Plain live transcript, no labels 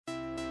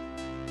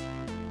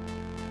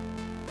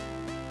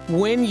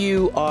When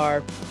you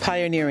are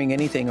pioneering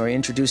anything or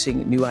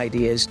introducing new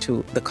ideas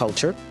to the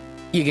culture,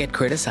 you get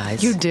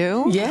criticized. You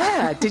do?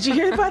 Yeah. Did you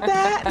hear about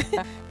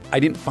that? I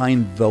didn't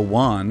find the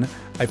one.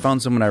 I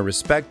found someone I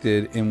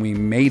respected, and we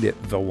made it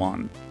the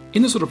one.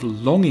 In a sort of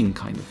longing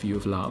kind of view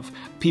of love,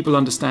 people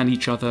understand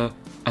each other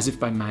as if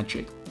by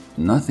magic.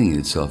 Nothing in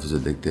itself is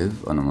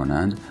addictive on the one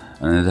hand.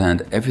 On the other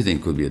hand, everything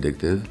could be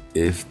addictive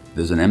if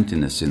there's an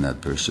emptiness in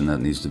that person that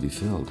needs to be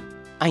filled.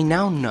 I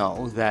now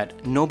know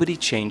that nobody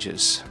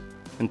changes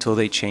until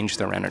they change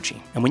their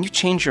energy. And when you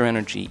change your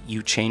energy,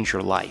 you change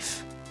your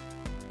life.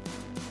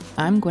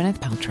 I'm Gwyneth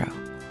Paltrow.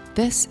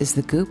 This is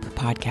the Goop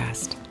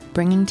Podcast,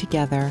 bringing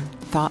together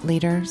thought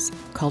leaders,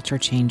 culture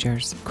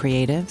changers,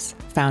 creatives,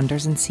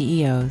 founders and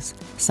CEOs,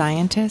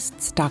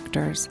 scientists,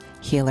 doctors,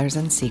 healers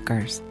and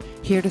seekers,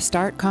 here to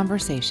start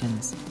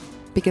conversations.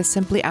 Because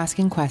simply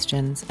asking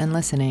questions and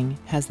listening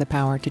has the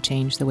power to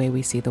change the way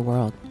we see the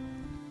world.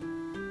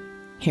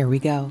 Here we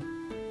go.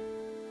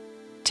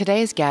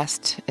 Today's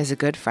guest is a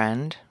good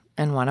friend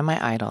and one of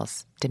my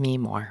idols, Demi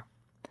Moore.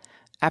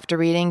 After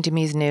reading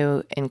Demi's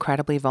new,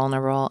 incredibly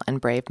vulnerable and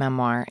brave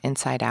memoir,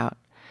 Inside Out,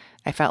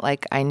 I felt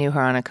like I knew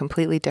her on a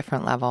completely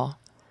different level.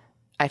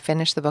 I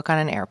finished the book on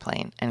an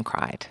airplane and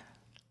cried.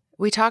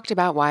 We talked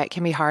about why it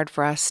can be hard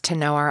for us to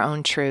know our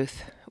own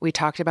truth. We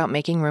talked about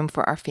making room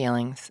for our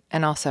feelings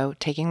and also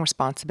taking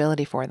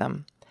responsibility for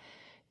them.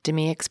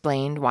 Demi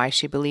explained why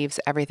she believes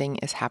everything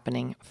is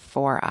happening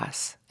for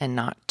us and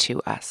not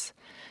to us,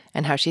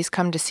 and how she's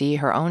come to see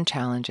her own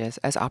challenges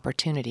as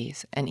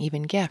opportunities and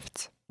even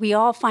gifts. We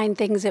all find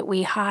things that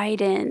we hide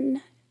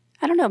in.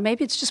 I don't know,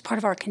 maybe it's just part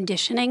of our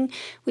conditioning.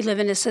 We live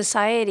in a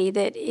society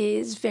that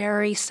is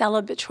very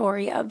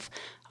celebratory of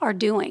our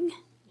doing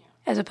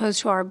as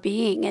opposed to our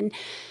being. And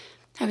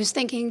I was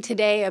thinking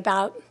today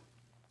about,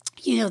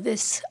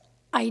 this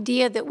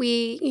idea that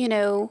we,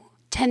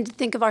 tend to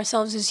think of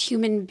ourselves as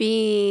human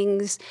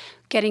beings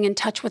getting in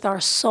touch with our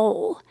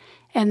soul.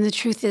 And the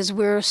truth is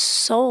we're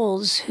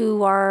souls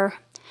who are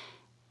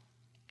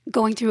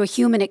going through a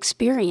human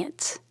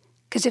experience.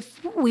 Because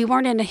if we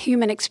weren't in a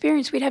human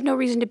experience, we'd have no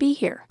reason to be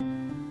here.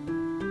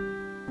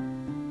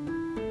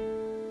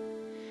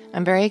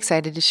 I'm very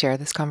excited to share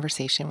this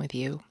conversation with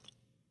you.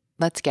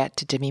 Let's get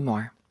to Demi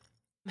Moore.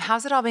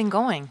 How's it all been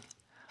going?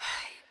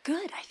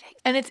 Good, I think.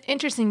 And it's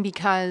interesting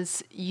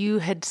because you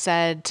had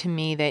said to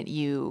me that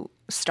you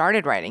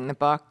started writing the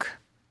book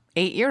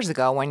 8 years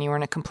ago when you were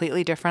in a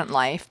completely different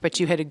life, but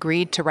you had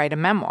agreed to write a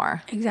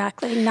memoir.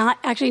 Exactly. Not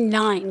actually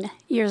 9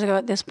 years ago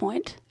at this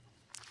point.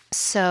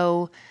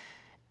 So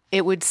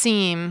it would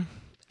seem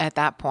at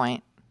that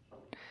point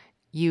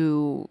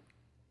you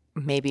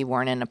maybe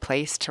weren't in a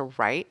place to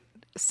write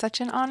such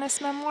an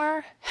honest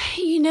memoir.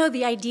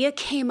 The idea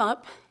came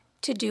up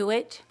to do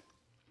it.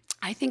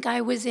 I think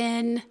I was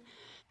in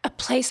a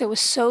place that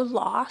was so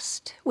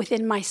lost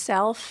within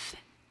myself,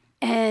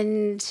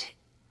 and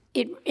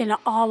it, in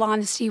all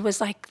honesty,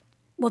 was like,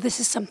 well, this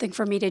is something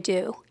for me to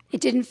do.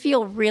 It didn't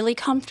feel really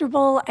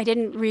comfortable. I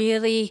didn't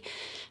really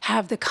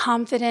have the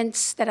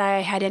confidence that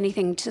I had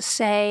anything to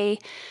say.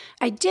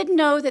 I did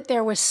know that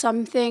there was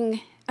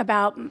something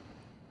about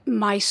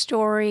my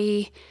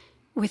story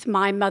with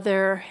my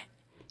mother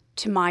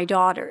to my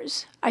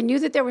daughters. I knew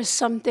that there was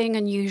something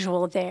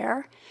unusual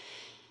there.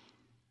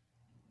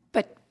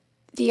 But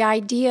the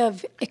idea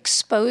of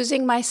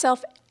exposing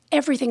myself,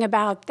 everything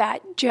about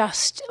that,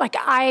 just like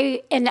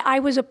I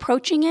was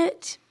approaching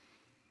it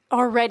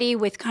already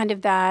with kind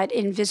of that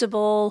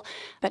invisible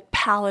but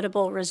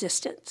palatable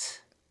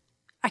resistance.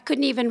 I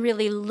couldn't even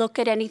really look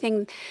at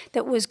anything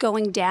that was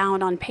going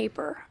down on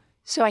paper.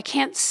 So I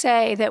can't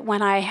say that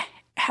when I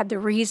had the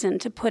reason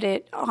to put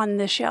it on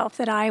the shelf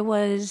that I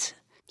was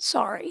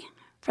sorry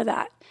for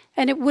that.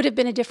 And it would have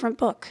been a different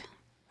book.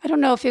 I don't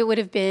know if it would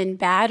have been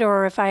bad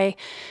or if I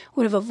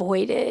would have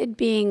avoided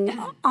being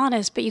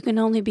honest, but you can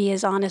only be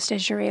as honest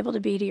as you're able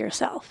to be to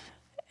yourself.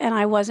 And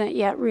I wasn't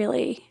yet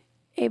really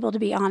able to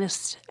be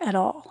honest at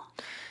all.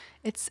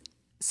 It's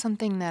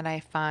something that I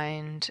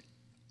find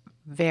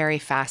very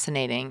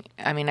fascinating.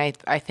 I mean, I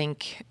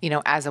think,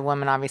 as a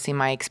woman, obviously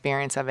my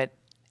experience of it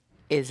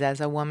is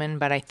as a woman,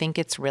 but I think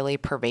it's really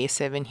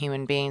pervasive in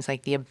human beings,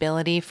 like the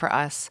ability for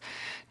us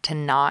to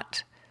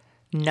not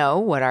know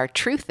what our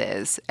truth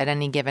is at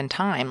any given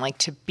time. Like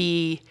to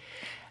be,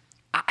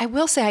 I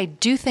will say, I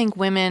do think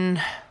women,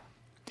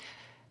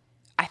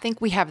 I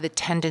think we have the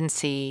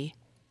tendency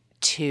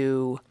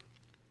to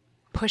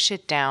push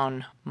it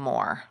down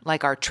more,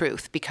 like our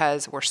truth,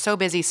 because we're so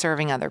busy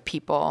serving other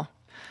people.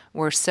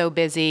 We're so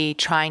busy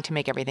trying to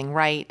make everything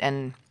right.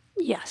 And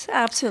yes,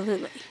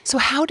 absolutely. So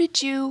how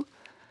did you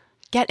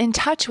get in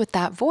touch with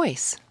that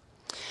voice?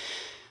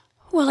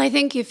 Well, I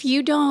think if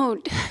you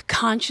don't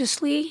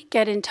consciously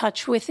get in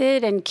touch with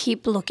it and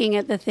keep looking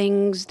at the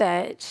things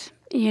that,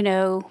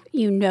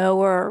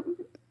 or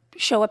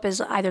show up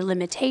as either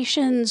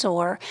limitations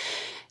or,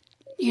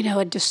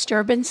 a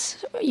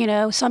disturbance,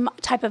 some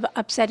type of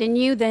upset in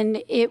you,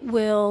 then it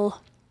will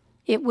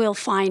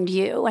find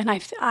you.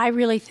 And I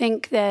really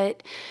think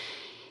that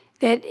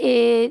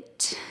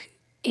it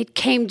it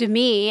came to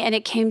me, and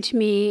it came to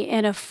me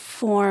in a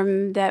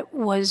form that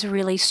was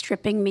really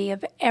stripping me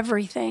of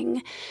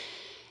everything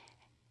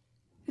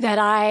that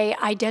I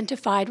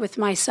identified with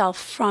myself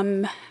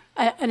from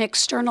an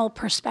external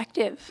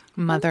perspective.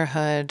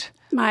 Motherhood,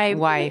 My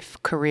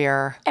wife,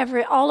 career.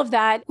 all of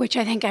that, which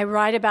I think I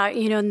write about,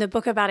 in the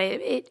book about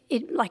it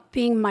like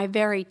being my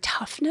very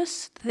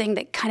toughness, the thing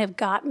that kind of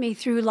got me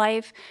through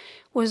life,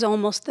 was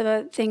almost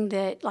the thing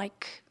that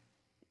like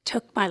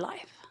took my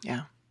life.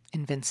 Yeah.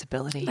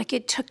 Invincibility. Like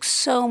it took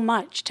so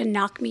much to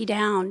knock me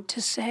down,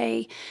 to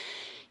say,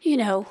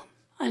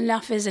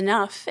 enough is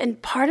enough.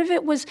 And part of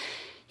it was,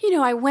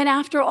 I went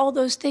after all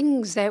those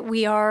things that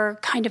we are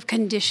kind of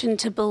conditioned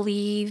to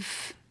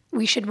believe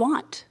we should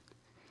want.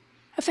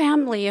 A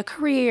family, a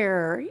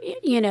career,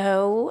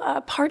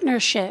 a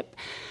partnership.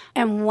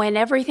 And when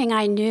everything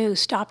I knew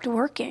stopped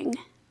working,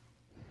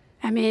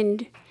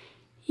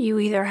 you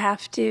either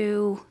have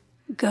to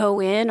go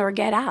in or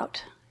get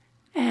out.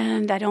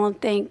 And I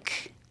don't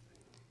think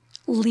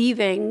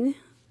leaving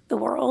the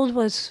world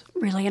was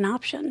really an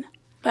option.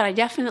 But I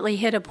definitely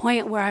hit a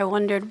point where I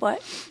wondered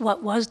what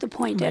was the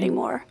point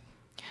anymore.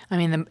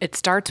 It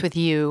starts with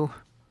you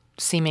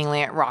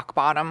seemingly at rock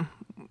bottom,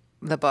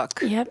 the book.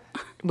 Yep.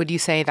 Would you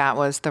say that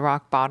was the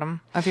rock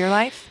bottom of your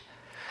life?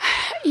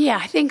 Yeah,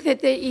 I think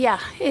that,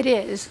 it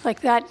is.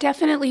 Like that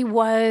definitely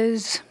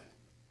was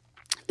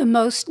the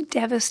most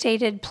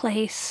devastated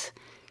place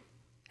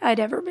I'd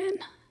ever been.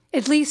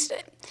 At least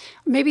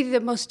maybe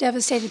the most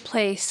devastated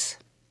place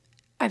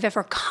I've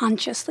ever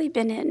consciously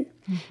been in.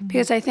 Mm-hmm.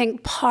 Because I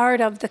think part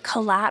of the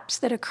collapse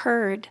that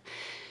occurred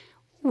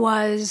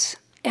was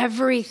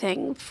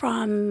everything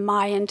from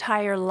my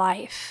entire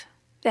life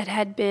that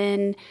had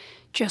been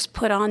just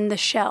put on the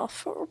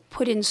shelf or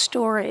put in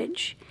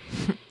storage.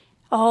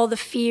 All the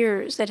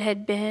fears that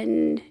had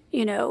been,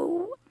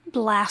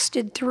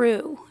 blasted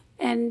through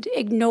and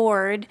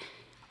ignored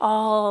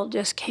all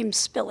just came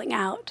spilling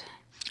out.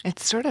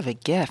 It's sort of a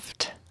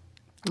gift,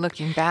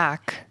 looking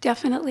back.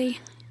 Definitely.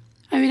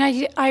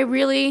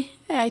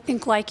 I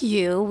think like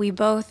you, we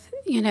both,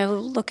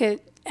 look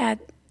at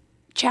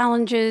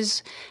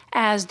challenges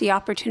as the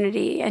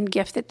opportunity and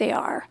gift that they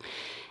are.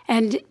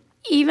 And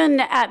even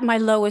at my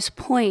lowest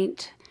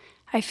point,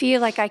 I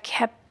feel like I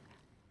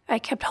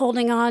kept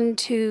holding on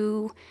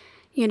to,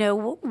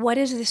 what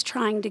is this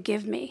trying to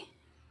give me?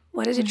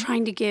 What is it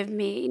trying to give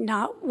me?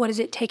 Not what is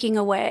it taking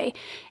away?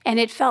 And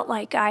it felt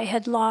like I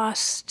had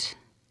lost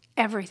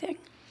everything.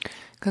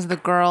 Because the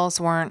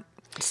girls weren't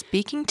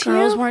speaking to you?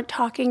 Girls weren't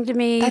talking to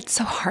me. That's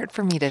so hard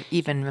for me to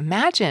even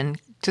imagine,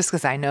 just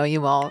because I know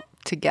you all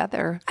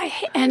together.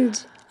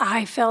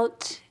 I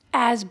felt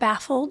as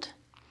baffled.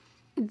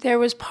 There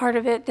was part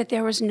of it that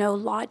there was no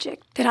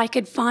logic that I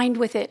could find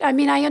with it.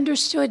 I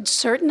understood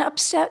certain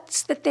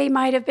upsets that they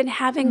might have been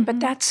having, but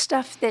that's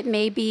stuff that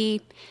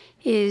maybe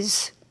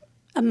is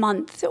a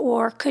month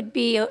or could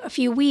be a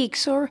few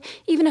weeks or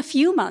even a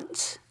few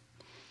months.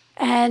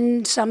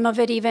 And some of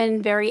it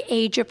even very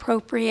age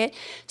appropriate.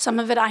 Some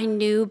of it I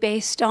knew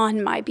based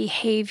on my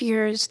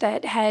behaviors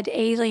that had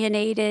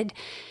alienated.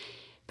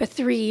 But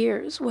 3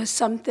 years was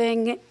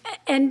something.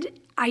 And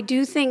I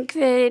do think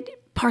that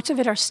parts of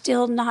it are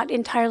still not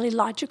entirely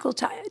logical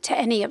to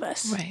any of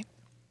us. Right.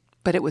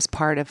 But it was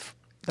part of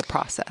the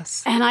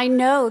process. And I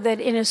know that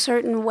in a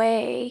certain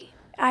way,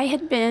 I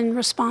had been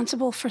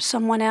responsible for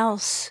someone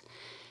else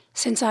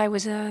since I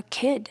was a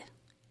kid.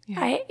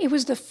 Yeah. It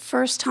was the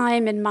first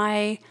time in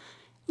my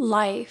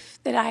life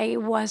that I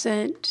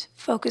wasn't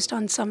focused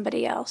on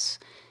somebody else,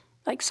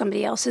 like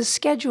somebody else's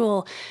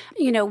schedule,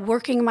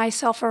 working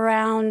myself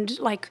around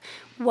like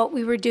what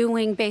we were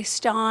doing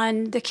based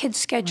on the kid's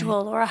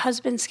schedule or a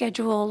husband's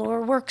schedule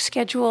or work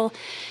schedule.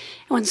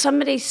 And when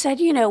somebody said,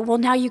 well,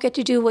 now you get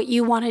to do what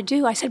you want to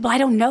do, I said, well, I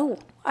don't know.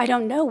 I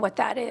don't know what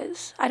that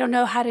is. I don't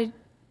know how to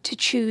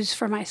choose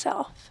for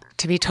myself.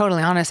 To be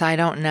totally honest, I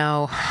don't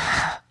know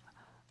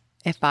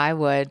if I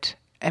would.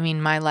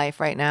 My life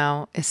right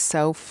now is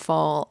so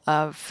full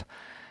of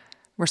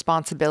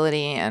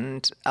responsibility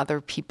and other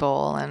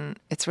people. And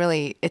it's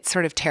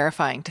sort of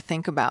terrifying to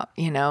think about,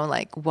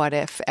 like what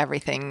if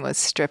everything was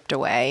stripped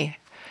away?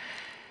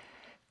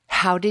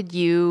 How did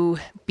you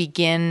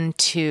begin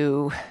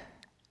to,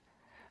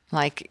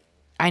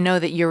 I know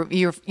that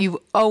you've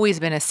always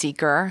been a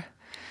seeker.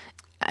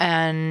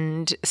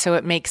 And so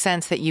it makes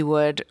sense that you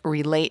would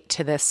relate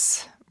to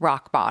this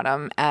rock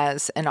bottom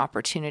as an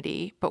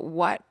opportunity. But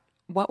what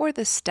were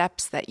the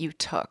steps that you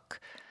took?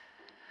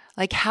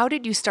 How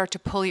did you start to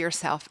pull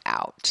yourself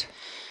out?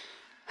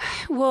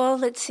 Well,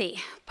 let's see.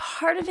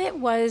 Part of it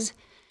was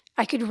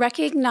I could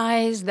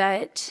recognize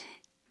that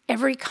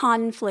every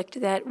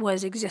conflict that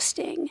was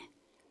existing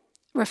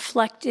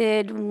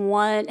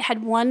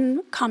had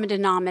one common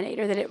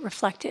denominator that it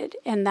reflected,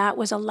 and that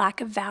was a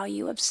lack of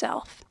value of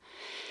self.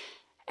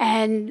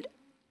 And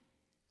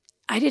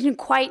I didn't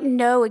quite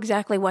know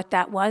exactly what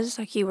that was,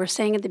 like you were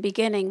saying at the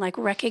beginning, like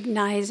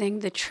recognizing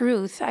the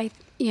truth.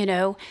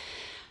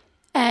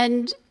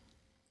 And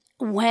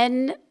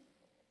when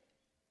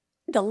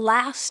the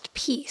last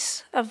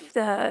piece of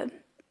the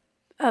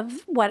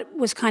what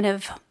was kind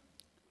of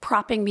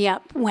propping me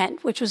up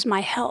went, which was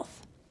my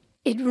health.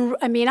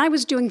 I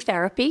was doing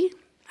therapy.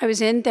 I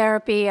was in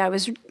therapy. I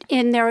was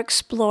in there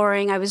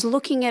exploring. I was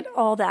looking at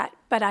all that.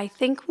 But I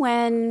think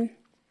when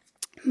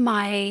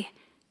my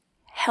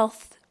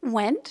health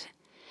went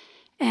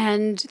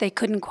and they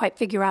couldn't quite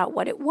figure out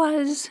what it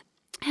was,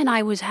 and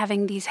I was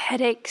having these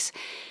headaches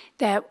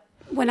that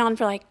went on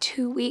for like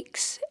 2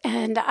 weeks,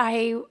 and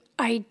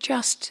I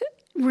just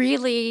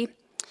really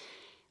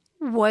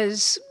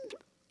was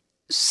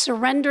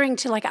surrendering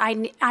to like,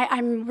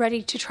 I'm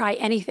ready to try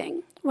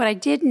anything. What I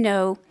did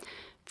know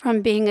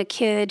from being a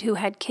kid who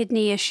had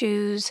kidney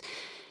issues,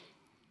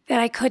 that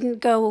I couldn't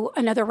go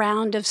another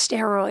round of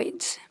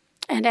steroids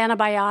and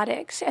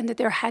antibiotics, and that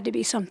there had to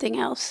be something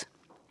else.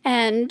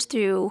 And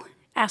through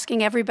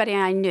asking everybody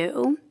I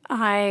knew,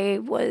 I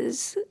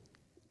was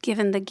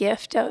given the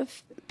gift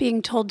of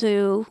being told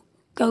to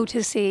go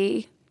to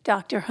see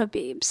Dr.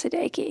 Habib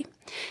Sadeghi.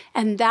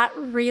 And that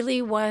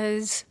really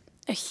was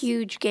a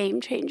huge game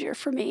changer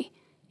for me.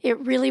 It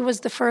really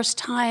was the first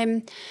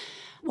time,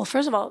 well,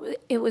 first of all,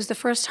 it was the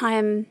first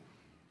time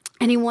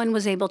anyone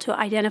was able to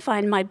identify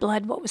in my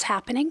blood what was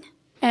happening,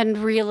 and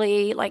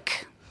really,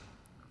 like,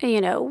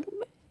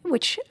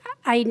 which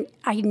I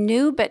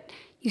knew, but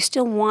you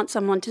still want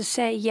someone to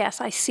say, yes,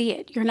 I see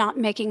it. You're not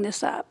making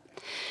this up.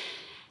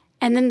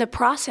 And then the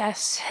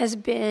process has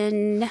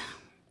been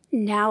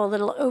now a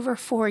little over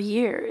 4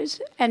 years,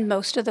 and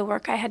most of the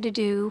work I had to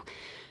do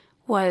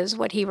was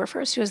what he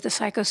refers to as the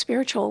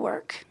psychospiritual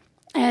work.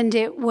 And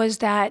it was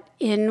that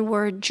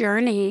inward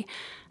journey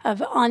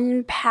of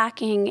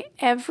unpacking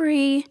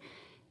every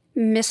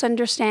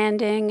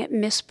misunderstanding,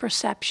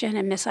 misperception,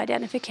 and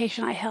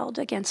misidentification I held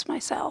against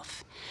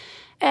myself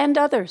and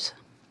others.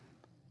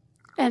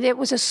 And it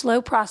was a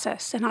slow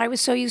process. And I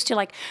was so used to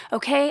like,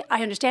 okay,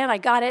 I understand, I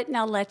got it,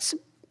 now let's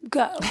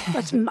go.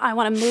 I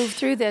want to move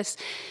through this.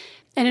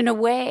 And in a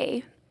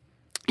way,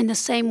 in the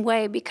same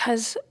way,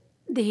 because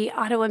the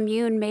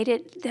autoimmune made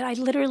it that I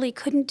literally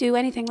couldn't do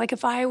anything. Like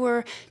if I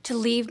were to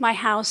leave my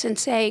house and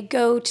say,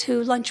 go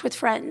to lunch with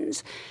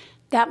friends,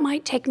 that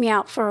might take me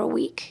out for a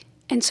week.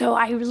 And so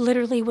I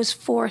literally was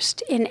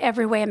forced in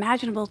every way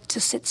imaginable to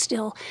sit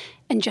still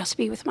and just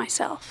be with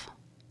myself.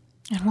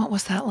 And what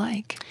was that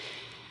like?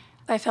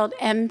 I felt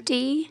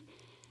empty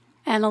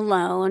and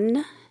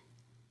alone,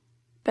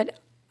 but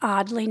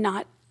oddly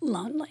not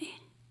lonely.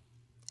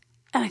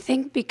 And I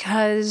think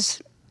because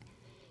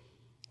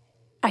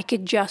I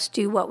could just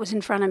do what was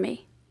in front of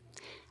me.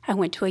 I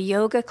went to a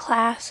yoga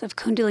class of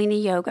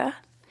Kundalini yoga.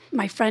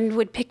 My friend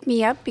would pick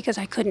me up because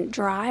I couldn't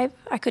drive.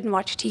 I couldn't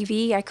watch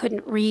TV. I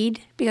couldn't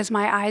read because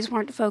my eyes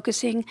weren't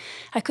focusing.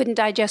 I couldn't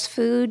digest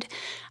food.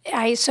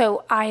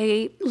 So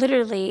I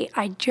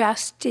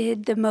just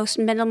did the most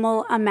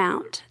minimal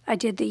amount. I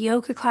did the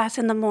yoga class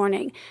in the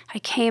morning. I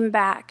came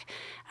back.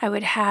 I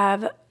would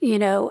have,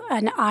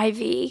 an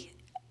IV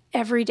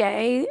every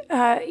day,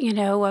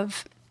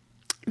 of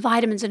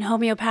vitamins and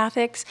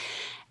homeopathics.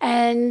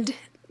 And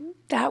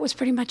that was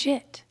pretty much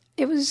it.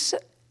 It was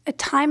a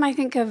time, I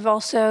think, of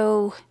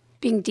also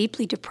being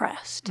deeply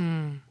depressed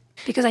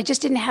because I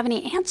just didn't have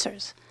any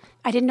answers.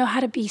 I didn't know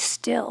how to be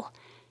still,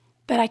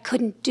 but I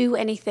couldn't do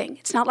anything.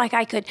 It's not like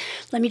I could,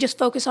 let me just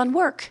focus on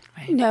work.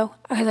 Right. No,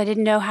 because I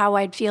didn't know how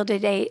I'd feel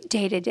day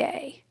to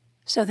day.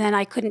 So then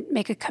I couldn't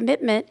make a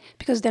commitment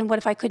because then what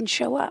if I couldn't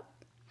show up?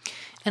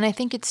 And I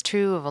think it's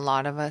true of a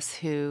lot of us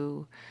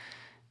who,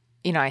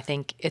 I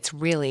think it's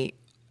really,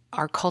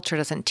 our culture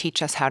doesn't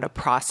teach us how to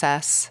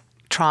process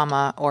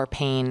trauma or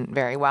pain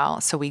very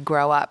well. So we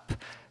grow up,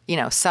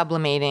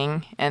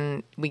 sublimating,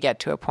 and we get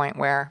to a point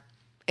where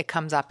it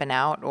comes up and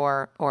out,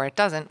 or it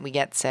doesn't. We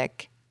get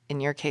sick.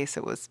 In your case,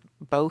 it was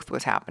both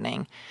was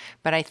happening.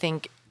 But I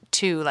think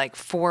too, like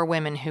for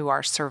women who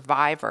are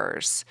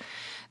survivors,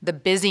 the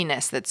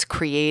busyness that's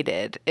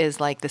created is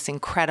like this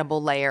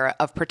incredible layer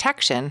of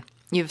protection.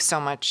 You have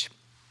so much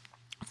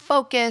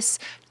focus,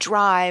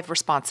 drive,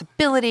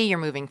 responsibility, you're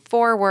moving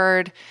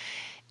forward,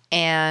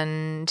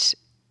 and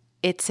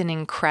it's an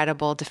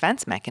incredible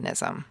defense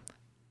mechanism,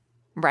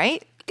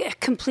 right? Yeah,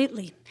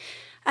 completely.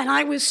 And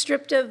I was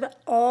stripped of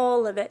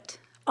all of it.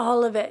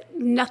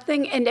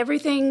 Nothing and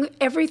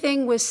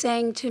everything was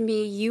saying to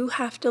me, you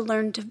have to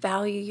learn to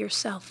value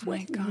yourself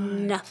with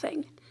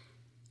nothing.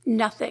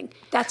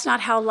 That's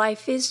not how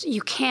life is.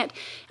 You can't.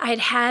 I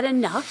had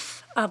enough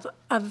of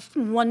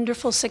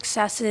wonderful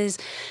successes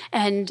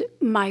and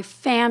my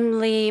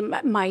family,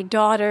 my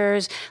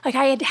daughters. Like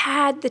I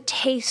had the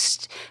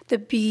taste, the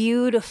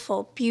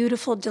beautiful,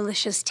 beautiful,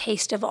 delicious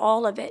taste of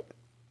all of it.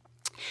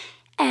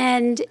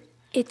 And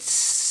it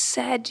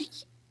said,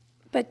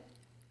 but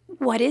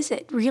what is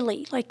it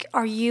really? Like,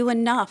 are you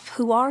enough?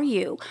 Who are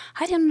you?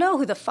 I didn't know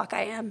who the fuck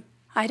I am.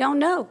 I don't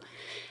know.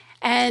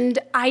 And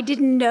I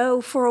didn't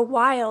know for a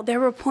while.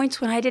 There were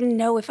points when I didn't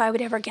know if I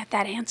would ever get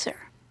that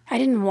answer. I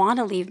didn't want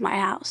to leave my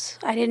house.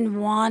 I didn't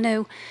want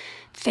to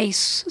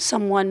face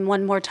someone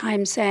one more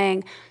time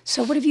saying,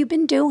 so what have you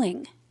been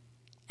doing?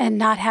 And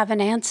not have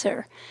an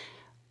answer.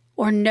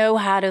 or know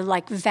how to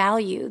like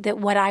value that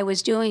what I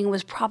was doing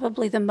was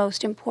probably the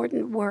most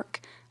important work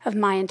of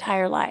my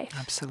entire life.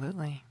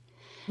 Absolutely.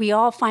 We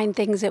all find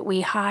things that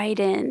we hide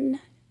in.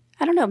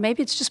 I don't know,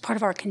 maybe it's just part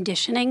of our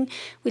conditioning.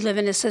 We live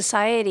in a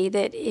society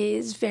that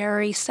is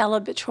very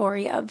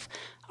celebratory of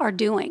our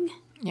doing,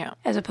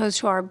 as opposed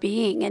to our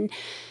being. And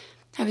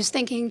I was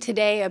thinking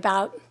today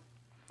about,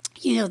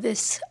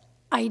 this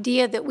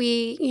idea that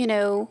we,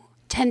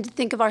 tend to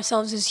think of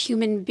ourselves as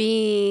human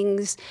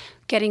beings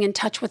getting in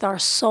touch with our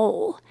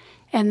soul.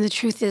 And the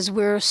truth is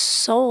we're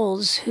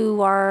souls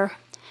who are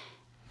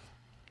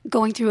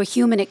going through a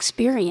human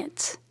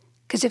experience.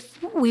 Because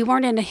if we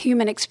weren't in a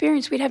human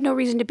experience, we'd have no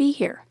reason to be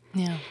here.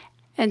 Yeah.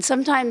 And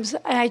sometimes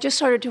I just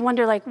started to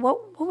wonder, like,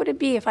 what would it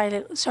be if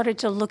I started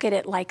to look at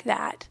it like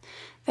that?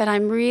 That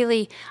I'm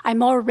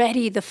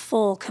already the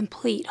full,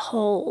 complete,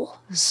 whole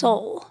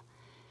soul.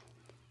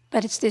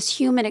 But it's this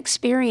human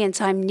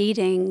experience I'm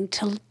needing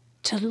to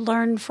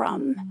learn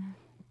from.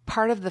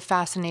 Part of the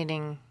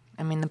fascinating,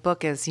 the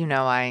book is,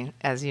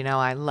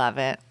 I love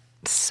it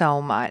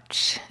so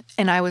much.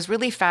 And I was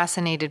really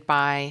fascinated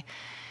by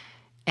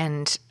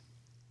and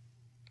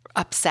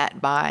upset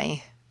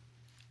by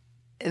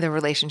the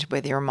relationship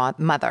with your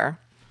mother.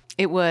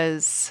 It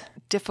was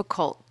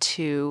difficult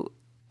to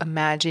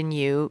imagine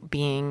you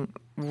being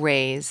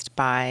raised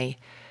by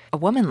a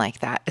woman like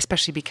that,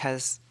 especially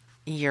because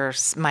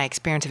my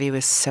experience of you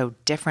is so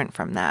different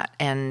from that.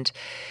 And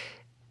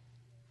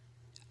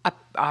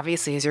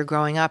obviously, as you're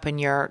growing up and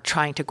you're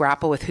trying to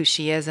grapple with who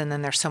she is, and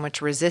then there's so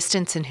much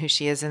resistance in who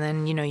she is, and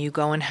then, you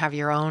go and have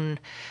your own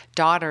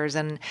daughters.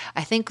 And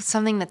I think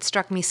something that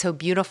struck me so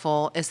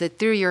beautiful is that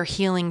through your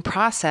healing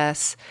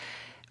process,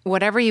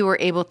 whatever you were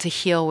able to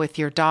heal with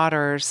your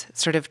daughters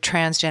sort of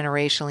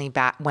transgenerationally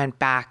went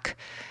back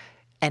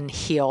and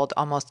healed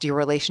almost your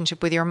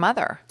relationship with your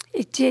mother.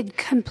 It did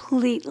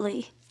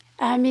completely.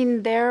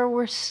 There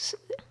were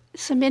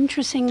some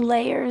interesting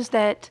layers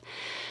that,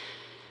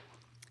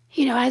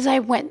 as I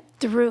went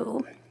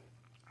through,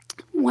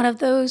 one of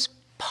those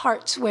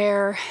parts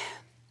where,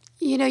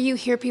 you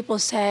hear people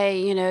say,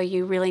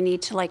 you really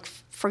need to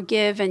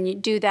forgive, and you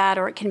do that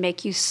or it can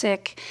make you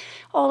sick.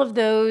 All of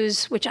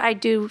those, which I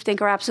do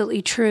think are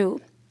absolutely true.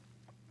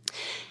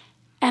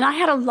 And I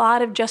had a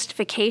lot of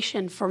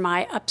justification for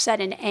my upset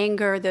and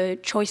anger, the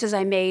choices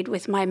I made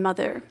with my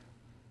mother.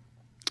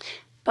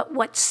 But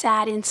what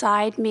sat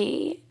inside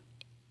me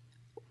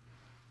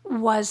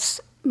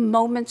was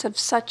moments of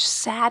such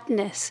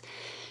sadness,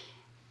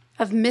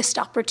 of missed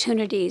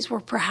opportunities where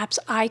perhaps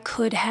I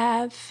could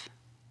have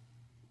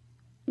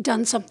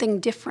done something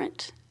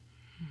different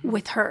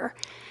with her.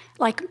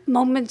 Like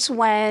moments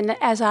when,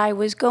 as I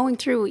was going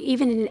through,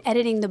 even in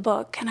editing the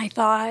book, and I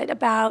thought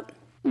about,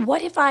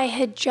 what if I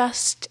had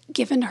just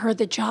given her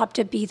the job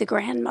to be the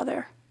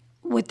grandmother?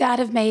 Would that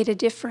have made a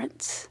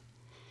difference?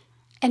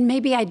 And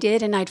maybe I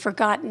did and I'd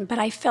forgotten, but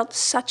I felt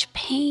such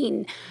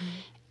pain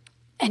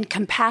and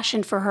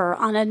compassion for her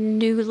on a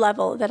new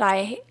level that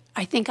I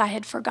think I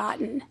had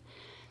forgotten.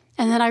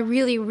 And then I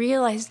really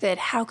realized that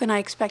how can I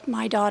expect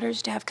my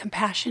daughters to have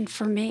compassion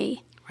for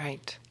me?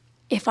 Right.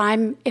 If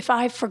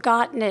I've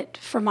forgotten it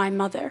for my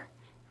mother,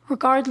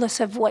 regardless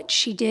of what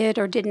she did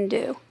or didn't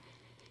do.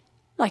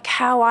 Like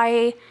how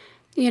I,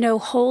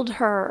 hold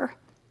her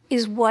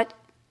is what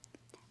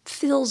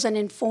fills and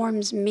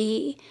informs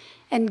me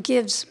and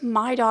gives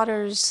my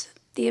daughters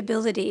the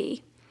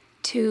ability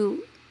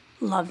to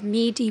love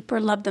me deeper,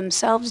 love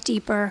themselves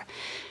deeper.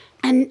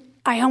 And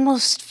I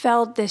almost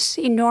felt this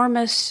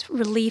enormous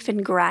relief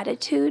and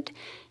gratitude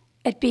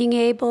at being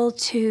able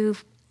to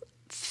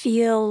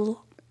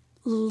feel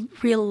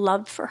real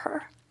love for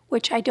her,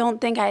 which I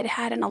don't think I'd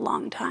had in a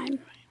long time.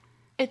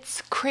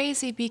 It's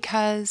crazy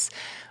because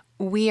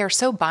we are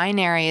so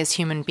binary as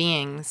human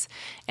beings,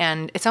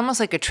 and it's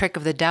almost like a trick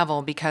of the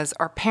devil because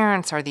our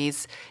parents are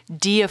these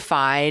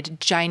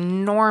deified,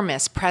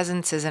 ginormous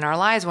presences in our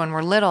lives when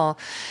we're little,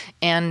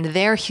 and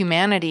their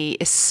humanity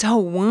is so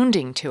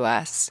wounding to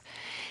us.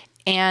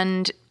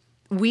 And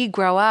we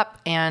grow up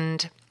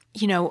and,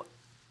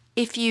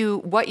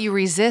 what you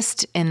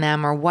resist in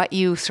them or what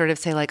you sort of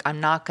say, like, I'm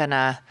not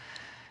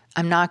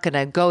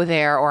gonna go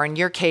there. Or in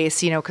your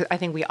case, 'cause I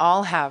think we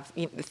all have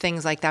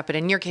things like that. But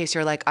in your case,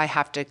 you're like, I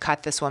have to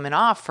cut this woman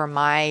off for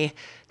my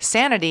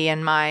sanity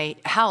and my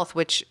health,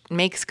 which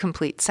makes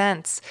complete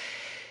sense.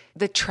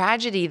 The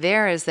tragedy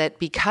there is that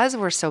because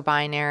we're so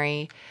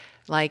binary,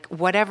 like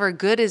whatever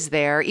good is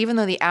there, even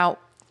though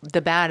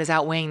the bad is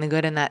outweighing the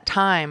good in that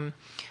time,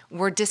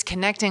 we're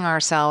disconnecting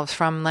ourselves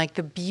from like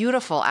the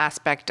beautiful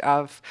aspect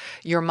of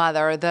your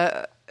mother,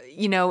 the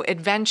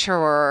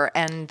adventurer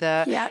and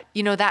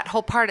that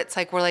whole part. It's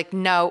like, we're like,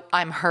 no,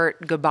 I'm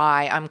hurt.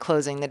 Goodbye. I'm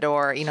closing the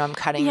door. I'm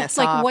cutting this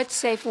off. Like what's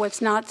safe,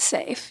 what's not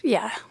safe.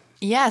 Yeah.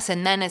 Yes.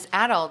 And then as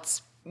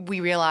adults, we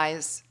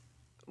realize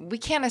we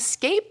can't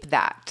escape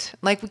that.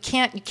 Like you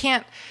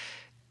can't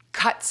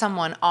cut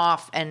someone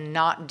off and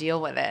not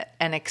deal with it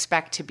and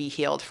expect to be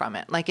healed from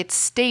it. Like it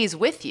stays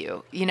with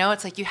you.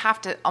 It's like you have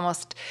to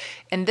almost,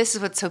 and this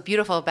is what's so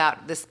beautiful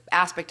about this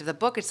aspect of the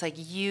book. It's like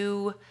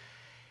you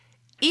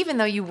even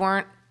though you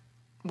weren't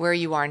where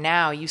you are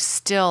now, you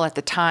still at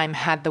the time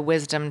had the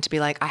wisdom to be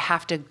like, I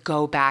have to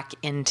go back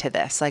into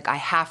this. Like, I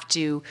have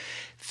to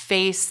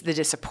face the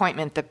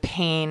disappointment, the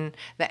pain,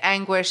 the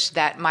anguish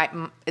that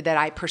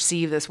I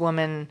perceive this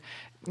woman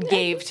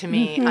gave to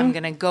me. Mm-hmm. I'm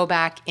going to go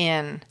back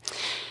in.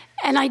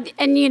 And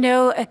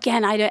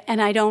again,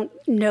 I don't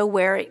know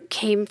where it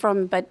came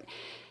from, but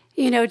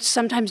it's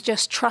sometimes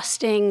just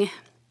trusting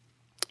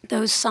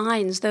those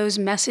signs, those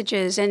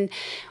messages. And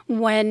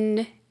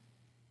when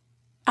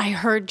I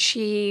heard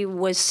she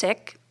was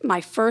sick,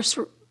 my first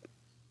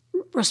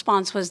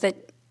response was that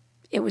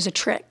it was a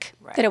trick,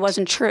 right, that it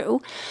wasn't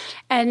true.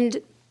 And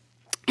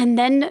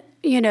then,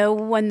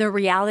 when the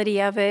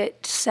reality of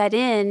it set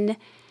in,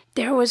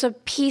 there was a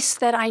piece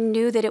that I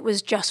knew that it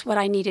was just what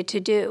I needed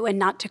to do and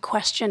not to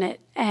question it,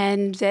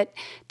 and that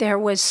there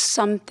was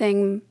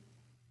something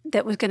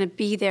that was going to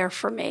be there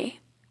for me.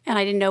 And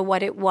I didn't know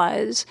what it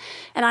was.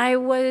 And I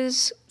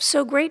was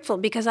so grateful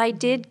because I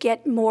did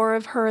get more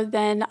of her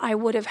than I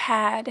would have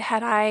had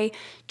I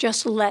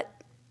just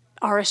let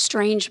our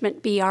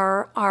estrangement be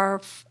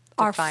our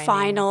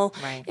final,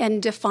 right,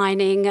 and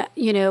defining,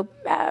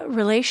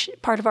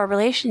 part of our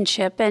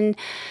relationship. And,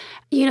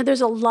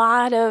 there's a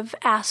lot of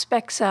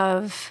aspects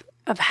of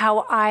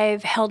how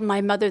I've held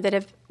my mother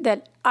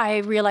that I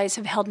realize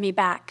have held me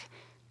back.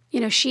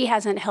 She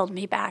hasn't held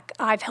me back.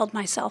 I've held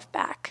myself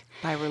back.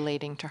 By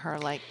relating to her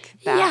like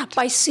that? Yeah,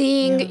 by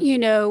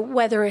seeing,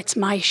 whether it's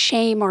my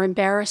shame or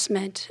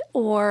embarrassment,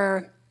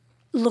 or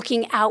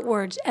looking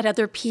outwards at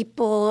other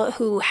people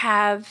who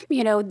have,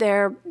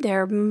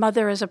 their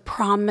mother as a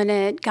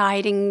prominent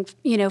guiding,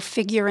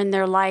 figure in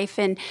their life,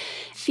 and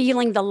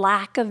feeling the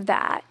lack of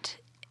that.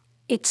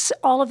 It's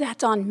all of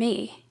that's on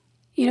me.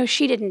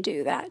 She didn't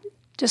do that.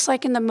 Just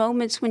like in the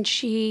moments when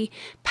she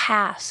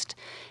passed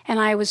and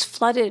I was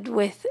flooded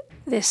with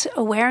this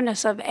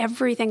awareness of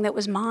everything that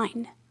was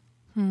mine,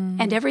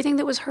 and everything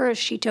that was hers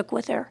she took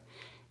with her,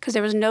 because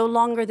there was no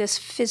longer this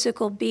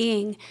physical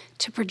being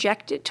to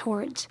project it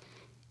towards.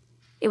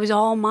 It was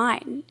all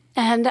mine.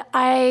 And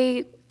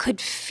I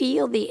could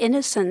feel the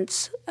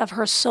innocence of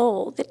her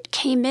soul that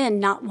came in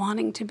not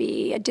wanting to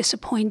be a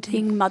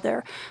disappointing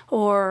mother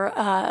or,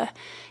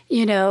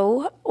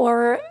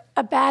 or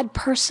a bad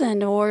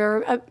person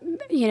or,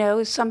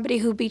 somebody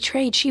who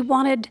betrayed. She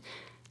wanted,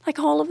 like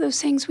all of those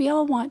things we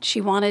all want,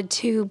 she wanted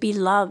to be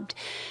loved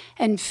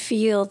and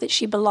feel that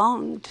she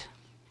belonged,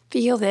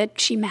 feel that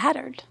she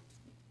mattered.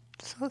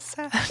 So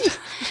sad.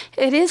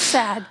 It is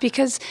sad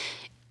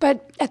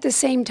but at the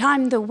same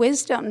time, the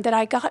wisdom that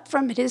I got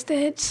from it is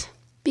that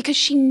because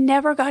she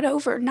never got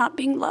over not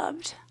being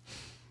loved.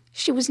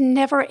 She was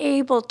never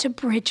able to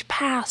bridge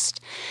past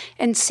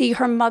and see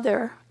her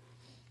mother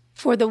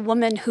for the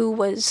woman who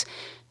was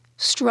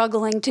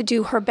struggling to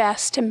do her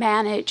best to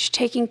manage,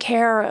 taking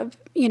care of,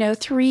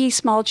 3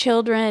 small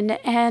children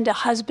and a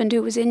husband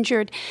who was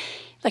injured.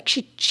 Like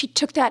she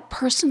took that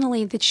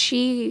personally,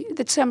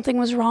 that something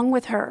was wrong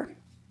with her.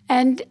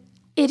 And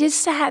it is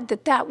sad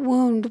that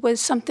wound was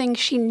something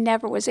she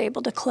never was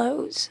able to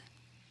close.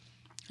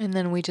 And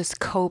then we just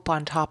cope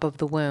on top of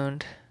the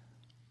wound.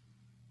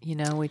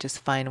 We just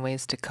find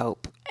ways to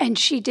cope. And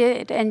she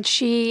did. And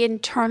she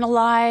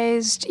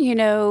internalized,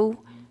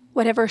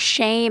 whatever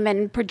shame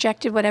and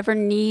projected whatever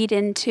need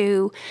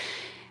into,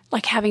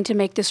 like, having to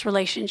make this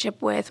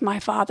relationship with my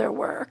father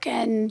work.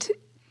 And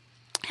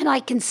I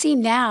can see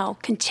now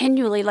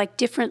continually, like,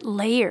 different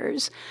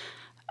layers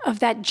of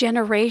that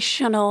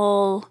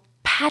generational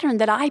pattern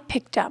that I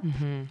picked up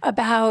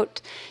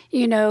about,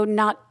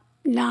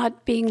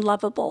 not being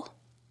lovable.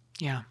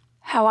 Yeah.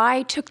 How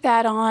I took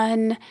that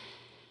on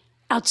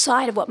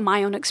outside of what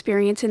my own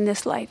experience in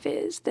this life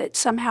is, that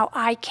somehow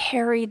I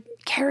carried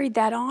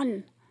that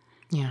on.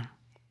 Yeah.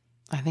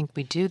 I think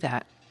we do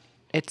that.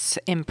 It's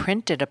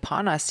imprinted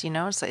upon us,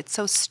 it's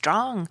so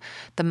strong,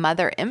 the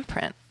mother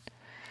imprint.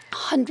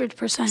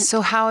 100%.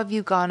 So how have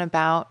you gone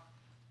about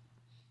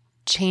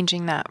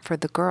changing that for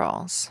the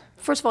girls?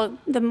 First of all,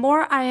 the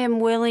more I am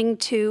willing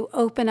to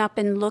open up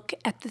and look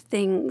at the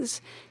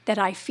things that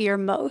I fear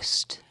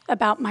most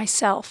about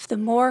myself, the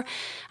more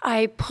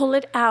I pull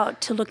it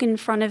out to look in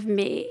front of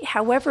me,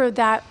 however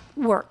that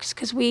works,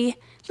 because we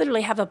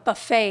literally have a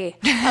buffet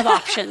of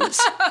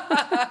options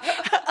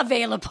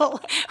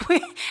available,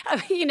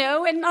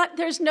 and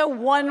there's no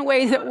one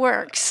way that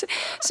works.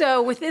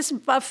 So with this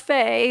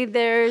buffet,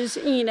 there's,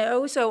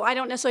 so I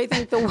don't necessarily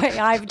think the way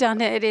I've done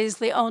it is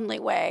the only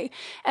way.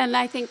 And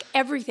I think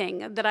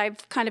everything that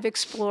I've kind of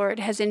explored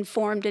has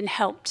informed and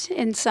helped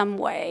in some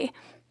way.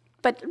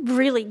 But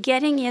really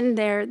getting in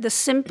there, the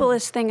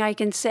simplest thing I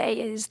can say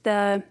is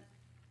the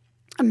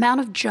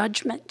amount of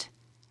judgment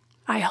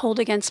I hold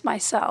against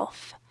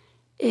myself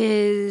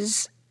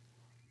is,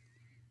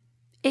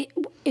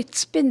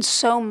 it's been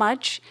so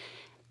much,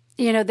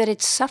 that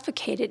it's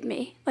suffocated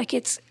me. Like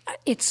it's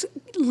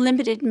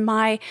limited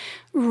my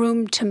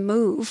room to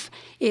move.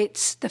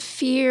 It's the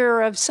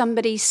fear of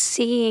somebody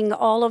seeing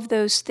all of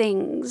those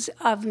things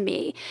of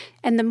me.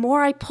 And the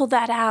more I pull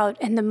that out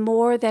and the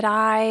more that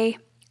I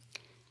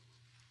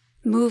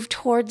move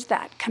towards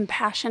that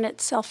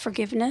compassionate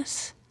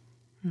self-forgiveness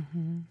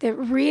that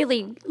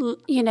really,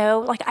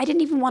 like I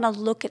didn't even want to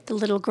look at the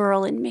little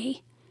girl in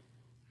me.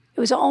 It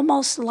was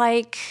almost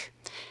like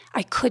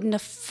I couldn't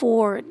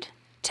afford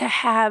to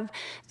have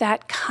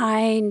that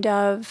kind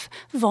of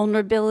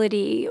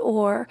vulnerability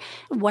or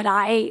what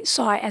I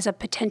saw as a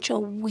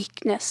potential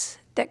weakness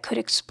that could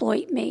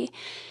exploit me.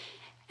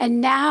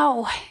 And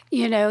now,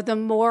 the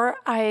more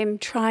I'm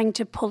trying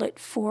to pull it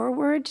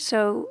forward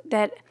so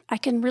that I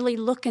can really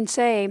look and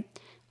say,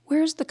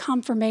 where's the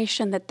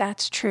confirmation that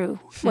that's true,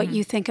 what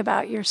you think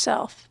about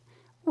yourself?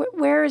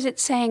 Where is it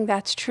saying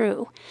that's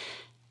true?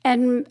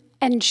 And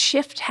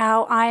shift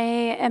how I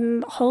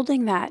am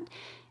holding that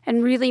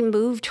and really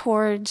move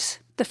towards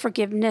the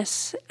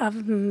forgiveness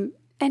of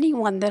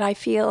anyone that I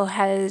feel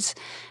has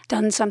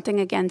done something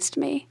against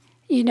me,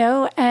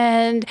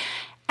 And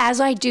as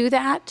I do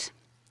that,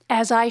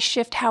 as I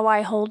shift how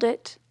I hold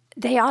it,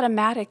 they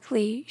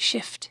automatically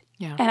shift.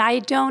 Yeah. And I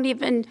don't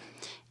even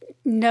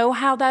know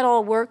how that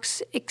all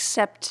works,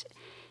 except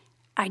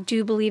I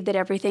do believe that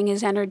everything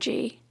is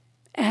energy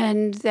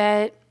and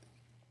that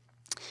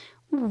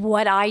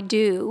what I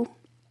do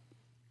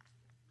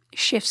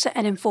shifts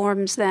and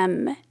informs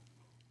them.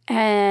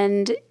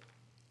 And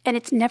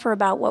it's never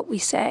about what we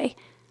say.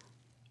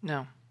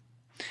 No.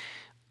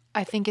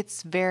 I think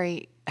it's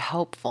very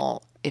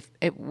helpful. If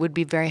it would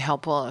be very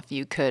helpful if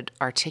you could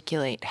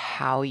articulate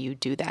how you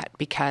do that,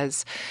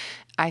 because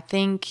I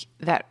think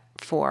that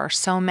for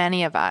so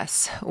many of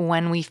us,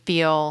 when we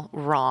feel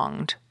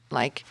wronged,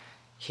 like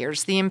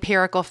here's the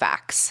empirical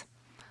facts,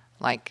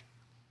 like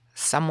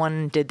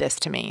someone did this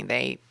to me.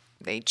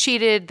 They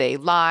cheated, they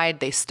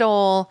lied, they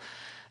stole.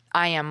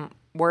 I am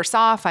worse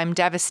off. I'm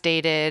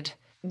devastated.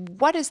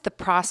 What is the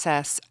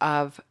process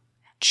of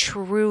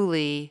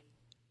truly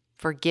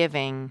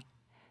forgiving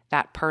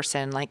that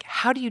person? Like,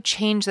 how do you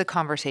change the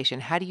conversation?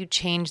 How do you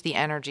change the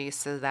energy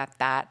so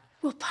that...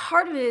 Well,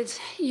 part of it is,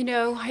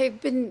 I've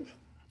been...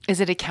 Is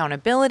it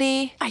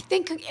accountability? I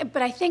think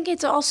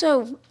it's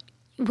also,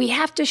 we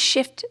have to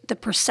shift the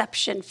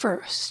perception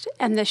first.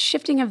 And the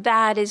shifting of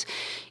that is,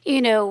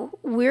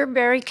 we're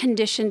very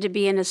conditioned to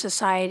be in a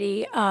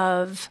society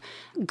of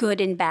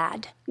good and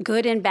bad.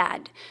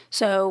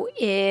 So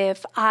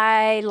if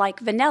I like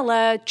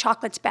vanilla,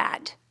 chocolate's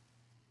bad.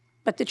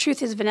 But the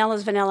truth is vanilla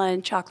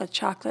and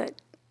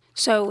chocolate.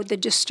 So the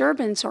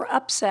disturbance or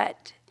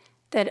upset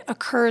that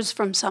occurs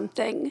from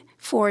something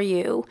for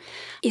you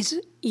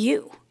is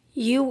you.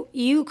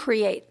 You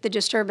create the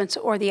disturbance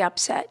or the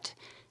upset.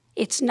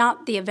 It's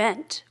not the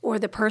event or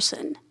the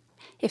person,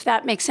 if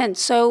that makes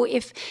sense. So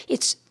if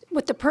it's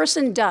what the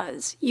person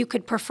does, you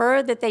could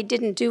prefer that they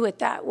didn't do it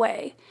that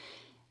way.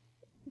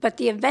 But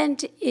the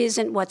event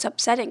isn't what's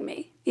upsetting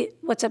me.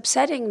 What's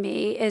upsetting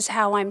me is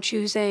how I'm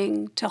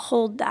choosing to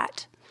hold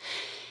that.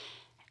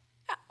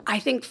 I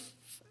think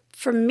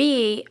for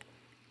me,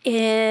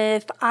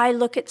 if I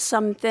look at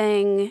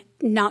something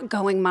not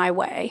going my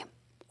way,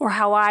 or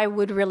how I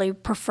would really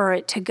prefer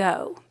it to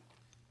go,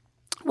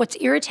 what's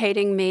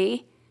irritating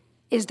me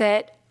is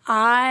that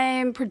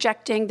I'm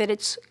projecting that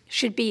it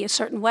should be a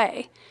certain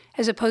way,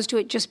 as opposed to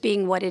it just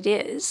being what it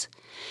is.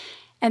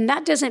 And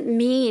that doesn't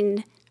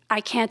mean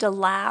I can't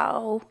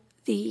allow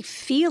the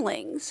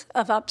feelings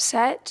of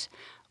upset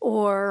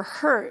or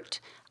hurt.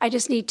 I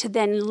just need to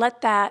then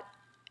let that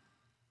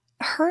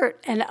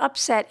hurt and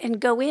upset and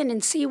go in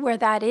and see where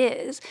that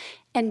is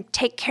and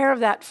take care of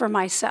that for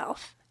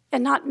myself,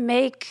 and not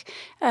make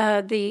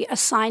the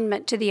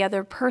assignment to the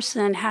other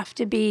person have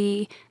to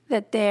be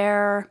that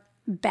they're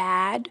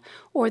bad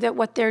or that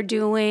what they're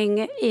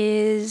doing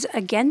is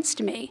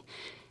against me.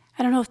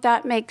 I don't know if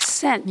that makes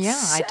sense. Yeah,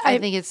 I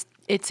think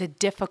it's a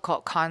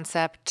difficult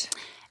concept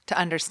to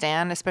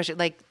understand, especially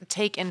like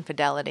take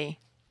infidelity.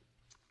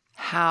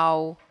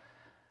 How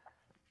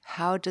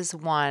does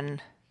one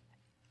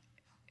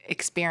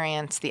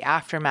experience the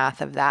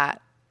aftermath of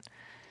that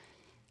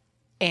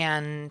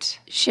and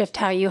shift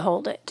how you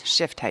hold it?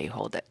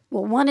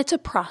 Well, one, it's a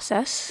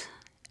process.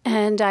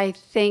 And I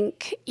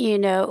think,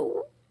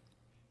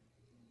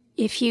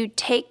 if you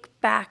take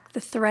back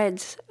the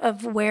threads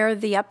of where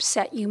the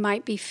upset you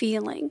might be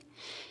feeling,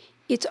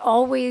 it's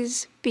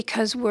always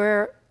because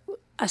we're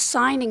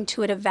assigning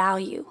to it a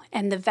value.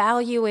 And the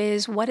value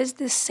is, what is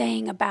this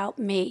saying about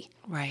me?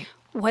 Right.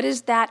 What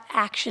is that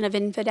action of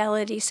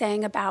infidelity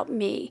saying about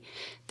me?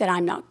 That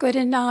I'm not good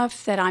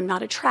enough, that I'm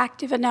not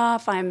attractive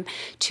enough, I'm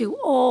too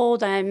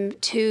old, I'm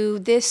too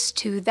this,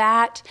 too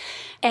that,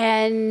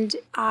 and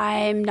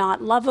I'm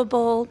not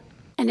lovable.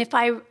 And if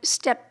I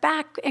step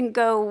back and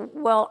go,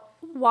 well,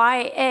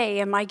 why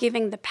am I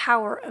giving the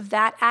power of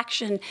that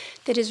action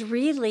that is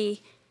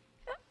really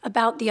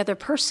about the other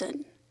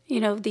person?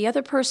 The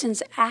other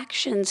person's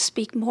actions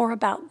speak more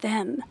about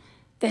them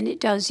than it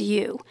does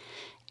you.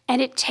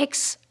 And it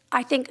takes,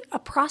 I think, a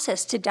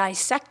process to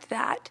dissect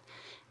that.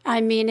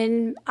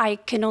 And I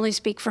can only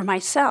speak for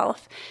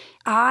myself.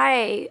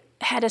 I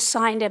had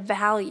assigned a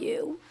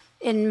value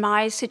in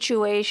my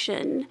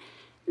situation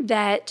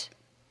that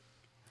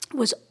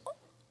was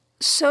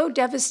so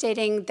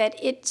devastating that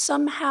it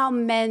somehow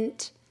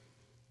meant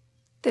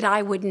that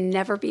I would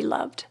never be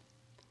loved,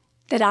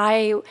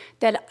 that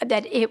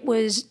it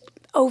was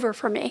over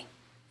for me,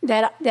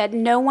 that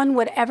no one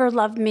would ever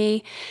love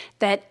me,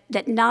 that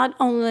not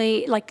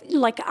only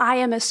like I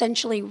am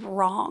essentially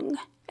wrong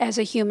as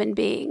a human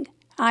being.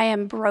 I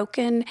am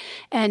broken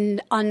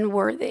and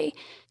unworthy.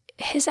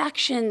 His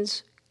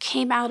actions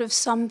came out of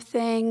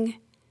something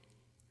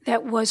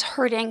that was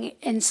hurting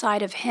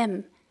inside of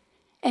him.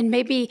 And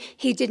maybe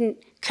he didn't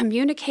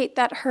communicate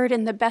that hurt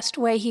in the best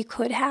way he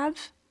could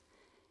have.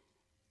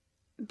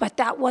 But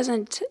that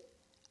wasn't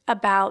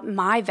about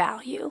my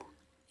value.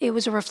 It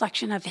was a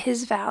reflection of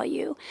his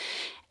value.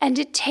 And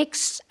it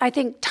takes, I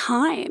think,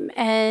 time.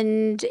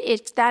 And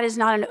that is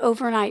not an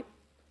overnight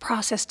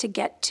process to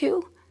get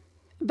to.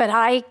 But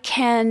I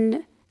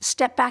can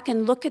step back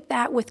and look at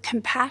that with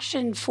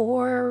compassion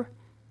for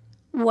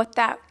what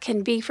that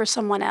can be for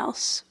someone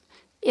else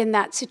in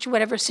that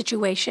whatever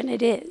situation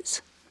it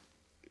is.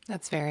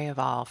 That's very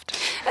evolved.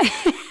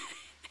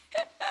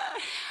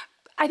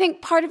 I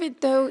think part of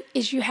it, though,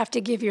 is you have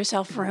to give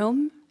yourself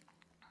room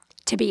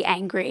to be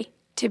angry,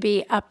 to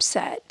be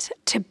upset,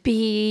 to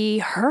be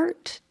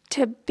hurt,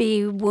 to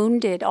be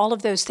wounded, all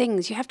of those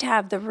things. You have to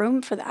have the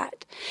room for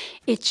that.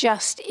 It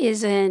just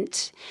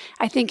isn't,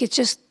 I think it's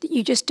just,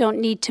 you just don't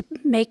need to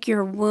make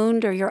your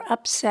wound or your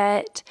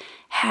upset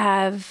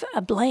have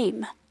a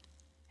blame.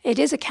 It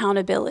is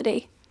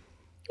accountability.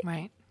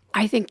 Right.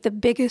 I think the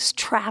biggest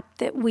trap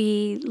that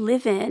we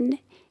live in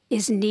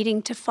is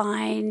needing to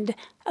find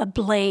a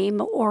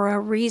blame or a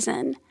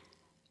reason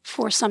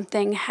for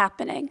something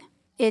happening.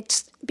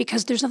 It's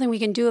because there's nothing we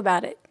can do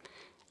about it.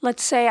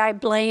 Let's say I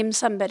blame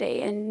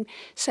somebody and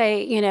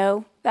say,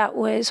 that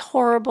was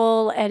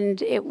horrible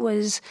and it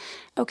was,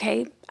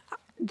 okay,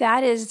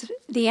 that is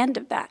the end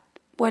of that.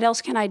 What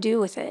else can I do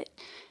with it?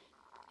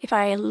 If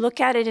I look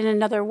at it in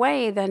another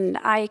way, then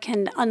I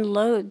can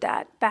unload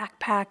that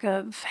backpack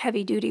of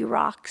heavy-duty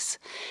rocks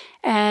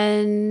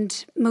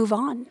and move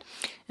on.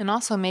 And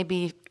also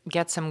maybe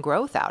get some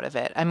growth out of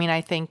it. I mean,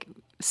 I think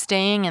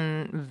staying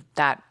in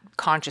that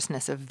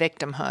consciousness of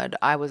victimhood,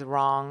 I was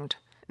wronged,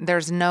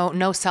 there's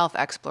no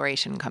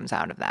self-exploration comes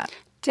out of that.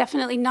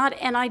 Definitely not.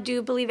 And I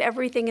do believe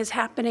everything is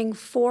happening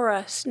for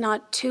us,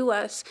 not to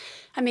us.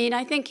 I mean,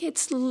 I think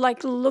it's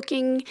like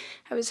I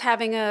was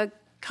having a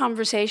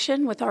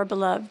conversation with our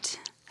beloved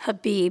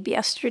Habib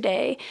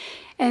yesterday,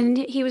 and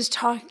he was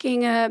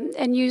talking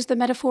and used the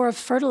metaphor of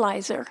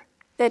fertilizer.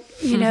 That,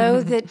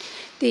 that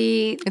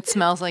it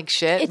smells like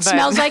shit. It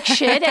smells like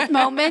shit at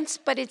moments,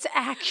 but it's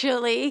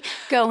actually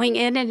going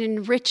in and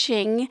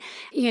enriching,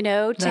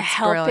 to That's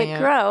help brilliant. it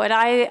grow. And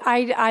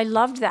I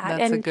loved that.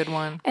 That's a good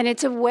one. And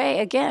it's a way,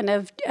 again,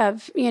 of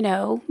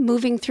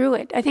moving through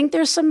it. I think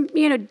there's some,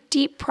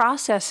 deep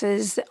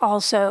processes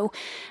also.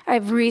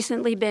 I've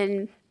recently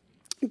been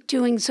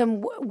doing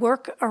some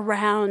work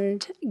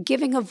around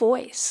giving a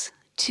voice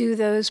to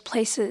those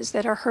places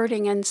that are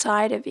hurting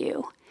inside of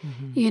you.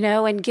 Mm-hmm.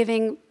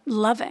 And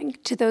loving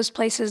to those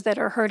places that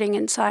are hurting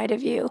inside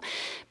of you.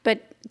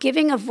 But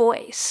giving a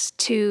voice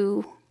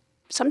to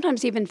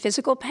sometimes even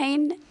physical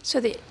pain so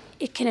that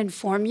it can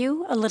inform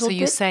you a little bit. So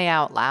you say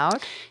out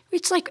loud?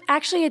 It's like,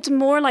 actually, it's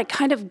more like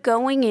kind of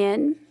going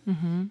in.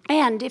 Mm-hmm.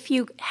 And if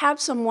you have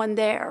someone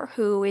there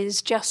who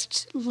is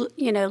just,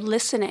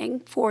 listening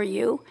for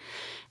you,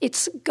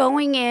 it's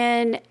going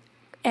in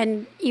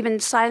and even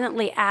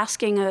silently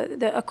asking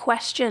a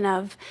question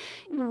of,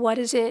 what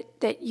is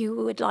it that you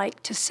would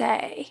like to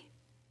say?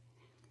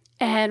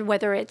 And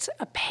whether it's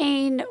a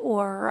pain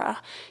or, a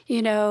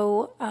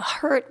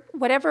hurt,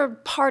 whatever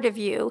part of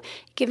you,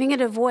 giving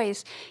it a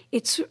voice,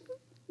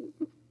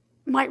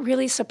 might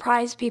really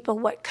surprise people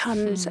what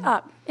comes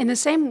up. In the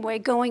same way,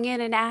 going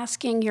in and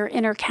asking your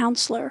inner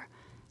counselor,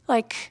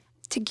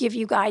 to give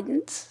you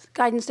guidance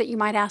that you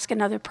might ask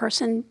another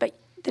person, but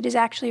that is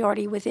actually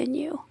already within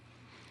you.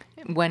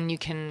 When you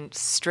can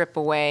strip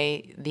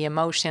away the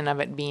emotion of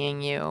it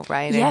being you,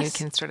 right? Yes. And you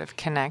can sort of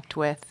connect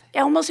with.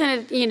 Almost in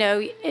a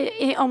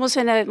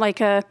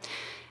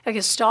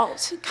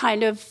Gestalt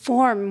kind of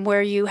form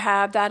where you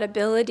have that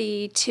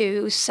ability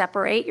to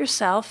separate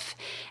yourself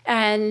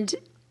and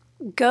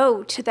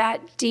go to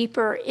that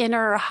deeper,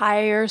 inner,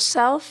 higher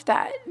self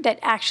that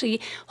actually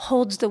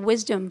holds the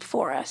wisdom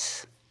for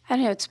us. I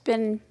don't know, it's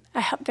been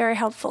very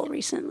helpful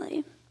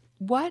recently.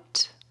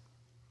 What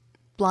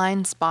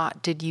blind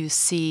spot did you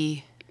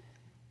see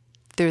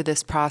through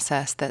this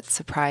process that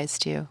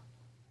surprised you?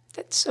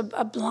 That's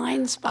a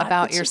blind spot.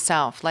 About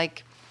yourself.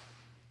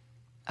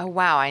 Oh,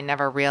 wow, I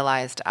never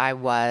realized I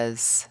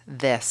was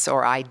this,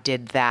 or I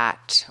did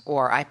that,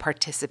 or I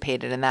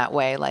participated in that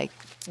way.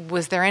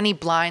 Was there any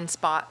blind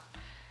spot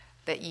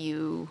that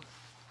you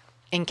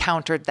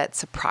encountered that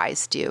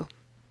surprised you?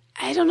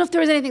 I don't know if there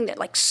was anything that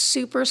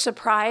super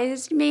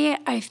surprised me.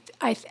 I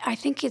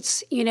think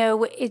it's,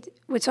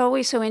 what's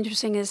always so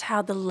interesting is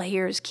how the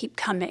layers keep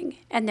coming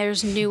and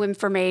there's new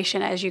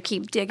information as you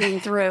keep digging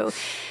through.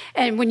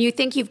 And when you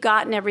think you've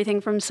gotten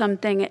everything from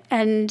something,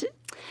 and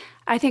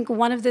I think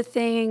one of the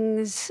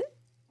things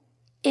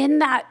in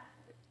that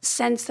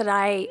sense that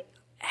I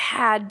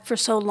had for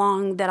so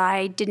long that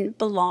I didn't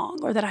belong,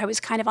 or that I was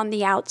kind of on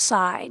the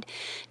outside,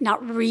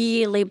 not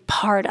really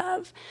part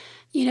of.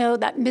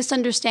 That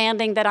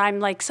misunderstanding that I'm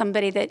like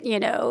somebody that,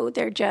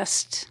 they're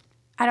just,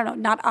 I don't know,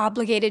 not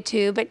obligated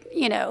to, but,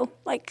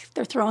 like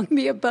they're throwing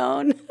me a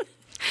bone.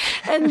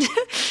 And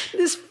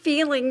this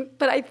feeling,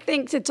 but I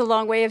think it's a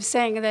long way of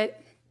saying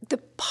that the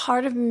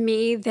part of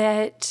me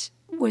that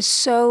was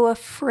so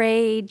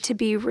afraid to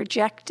be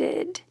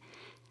rejected,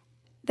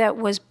 that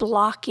was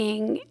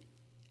blocking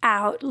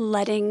out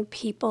letting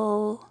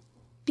people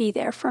be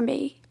there for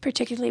me,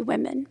 particularly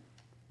women.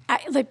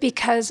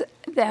 Because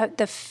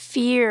the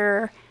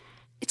fear,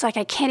 it's like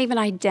I can't even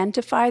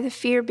identify the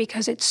fear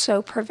because it's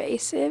so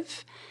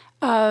pervasive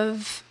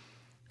of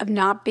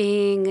not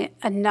being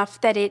enough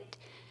that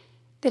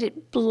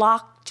it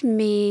blocked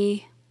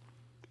me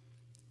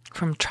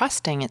from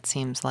trusting, it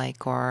seems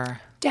like,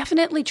 or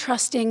definitely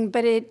trusting,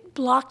 but it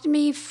blocked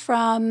me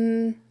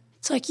from,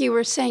 it's like you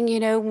were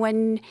saying,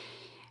 when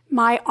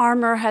my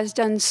armor has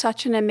done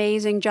such an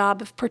amazing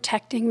job of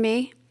protecting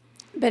me,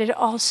 but it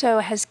also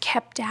has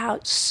kept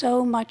out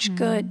so much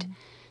good,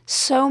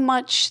 so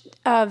much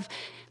of,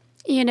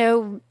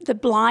 the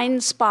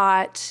blind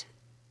spot,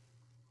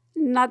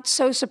 not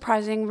so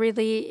surprising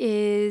really,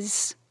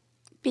 is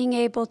being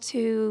able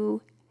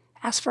to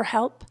ask for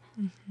help.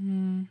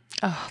 Mm-hmm.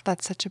 Oh,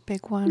 that's such a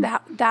big one.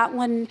 That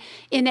one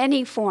in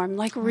any form,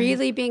 like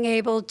really being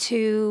able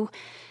to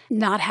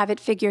not have it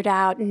figured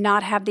out,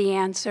 not have the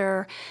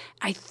answer.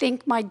 I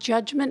think my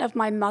judgment of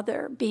my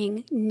mother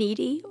being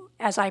needy,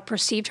 as I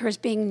perceived her as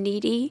being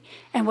needy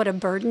and what a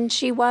burden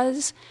she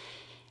was,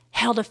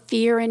 held a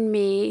fear in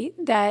me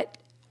that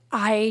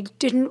I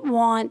didn't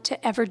want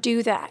to ever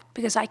do that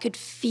because I could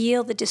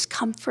feel the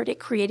discomfort it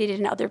created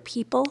in other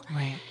people.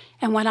 Right.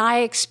 And when I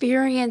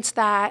experienced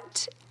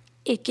that,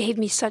 it gave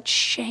me such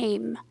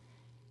shame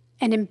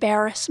and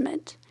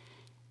embarrassment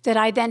that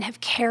I then have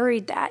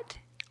carried that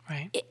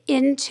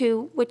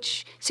into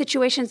which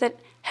situations that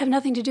have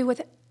nothing to do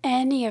with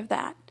any of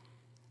that,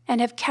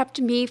 and have kept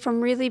me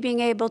from really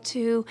being able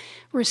to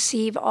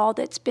receive all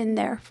that's been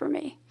there for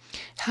me.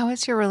 How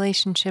has your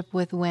relationship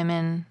with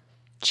women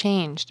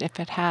changed, if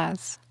it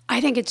has?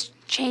 I think it's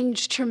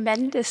changed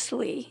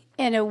tremendously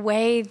in a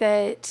way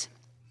that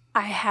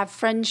I have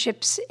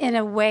friendships in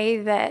a way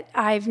that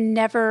I've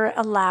never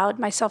allowed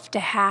myself to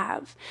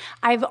have.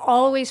 I've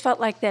always felt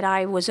like that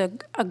I was a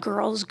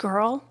girl's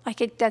girl,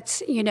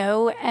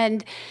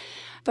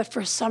 but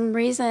for some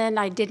reason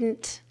I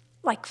didn't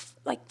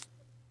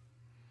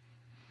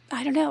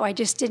I don't know, I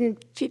just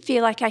didn't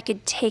feel like I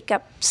could take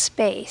up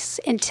space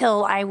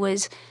until I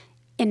was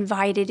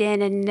invited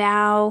in, and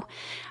now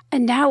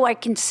I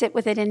can sit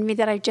with it in me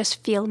that I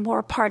just feel more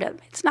a part of.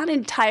 It's not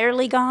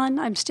entirely gone.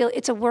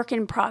 It's a work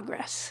in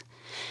progress.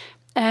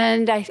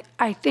 And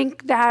I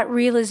think that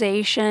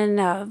realization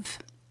of,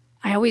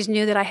 I always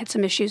knew that I had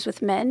some issues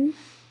with men,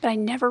 but I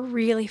never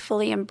really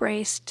fully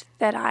embraced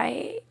that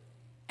I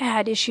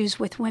had issues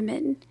with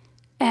women,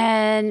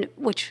 and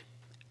which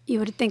you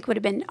would think would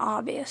have been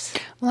obvious.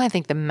 Well, I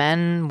think the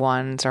men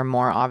ones are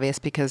more obvious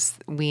because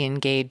we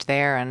engage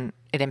there and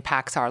it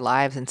impacts our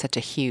lives in such a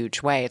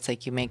huge way. It's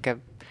like you make a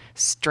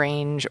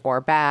strange or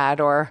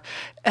bad or,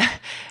 a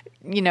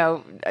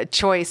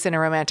choice in a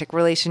romantic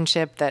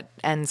relationship that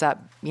ends up,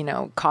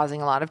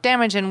 causing a lot of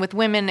damage. And with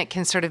women, it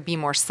can sort of be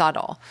more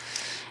subtle.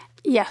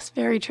 Yes,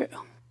 very true.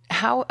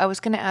 I was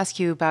going to ask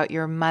you about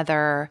your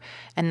mother,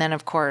 and then,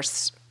 of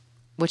course,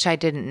 which I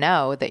didn't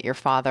know, that your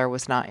father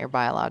was not your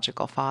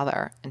biological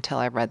father until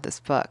I read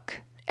this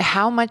book.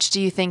 How much do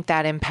you think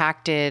that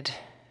impacted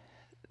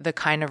the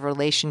kind of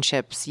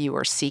relationships you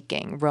were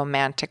seeking,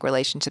 romantic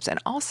relationships? And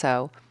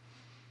also,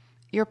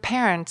 your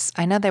parents,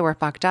 I know they were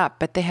fucked up,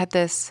 but they had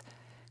this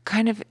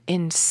kind of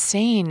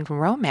insane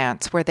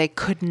romance where they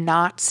could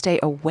not stay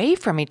away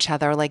from each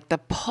other. Like the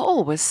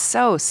pull was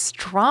so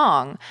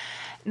strong.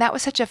 That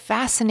was such a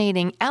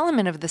fascinating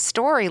element of the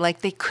story.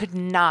 Like they could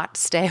not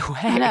stay away.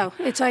 I know.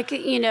 It's like,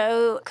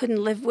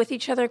 couldn't live with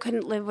each other,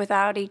 couldn't live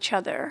without each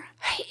other.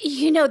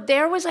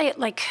 There was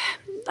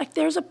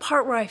there's a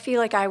part where I feel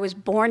like I was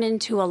born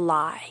into a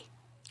lie.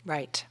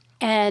 Right.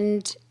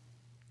 And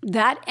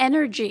that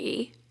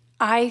energy,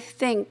 I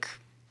think,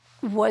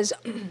 was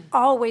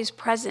always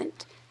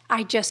present.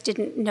 I just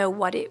didn't know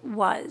what it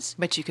was.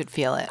 But you could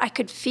feel it. I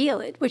could feel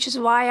it, which is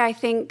why I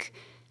think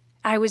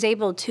I was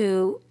able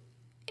to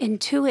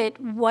intuit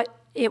what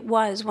it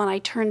was when I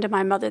turned to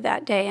my mother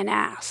that day and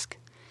asked.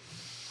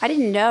 I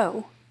didn't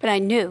know, but I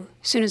knew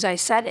as soon as I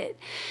said it.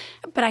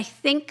 But I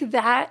think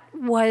that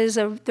was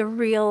the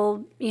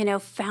real,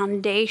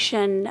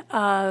 foundation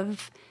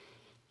of,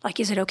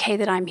 is it okay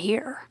that I'm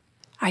here?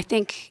 I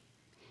think,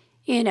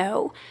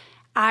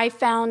 I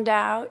found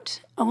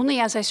out only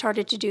as I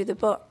started to do the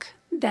book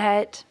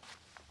that,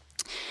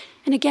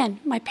 and again,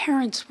 my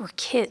parents were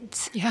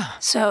kids. Yeah.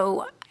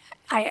 So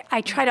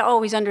I try to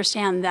always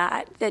understand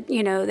that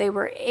they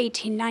were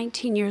 18,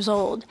 19 years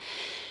old,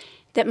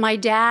 that my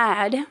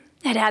dad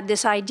had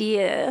this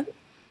idea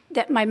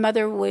that my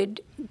mother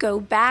would go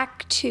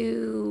back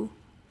to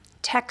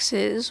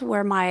Texas,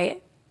 where my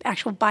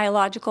actual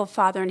biological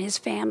father and his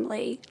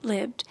family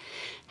lived,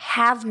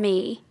 have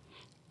me,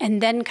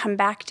 and then come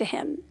back to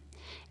him.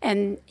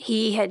 And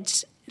he had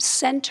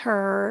sent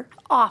her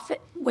off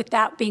with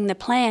that being the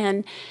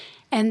plan,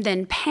 and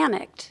then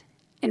panicked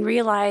and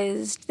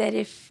realized that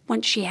if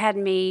once she had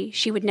me,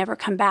 she would never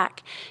come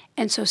back.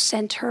 And so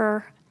sent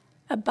her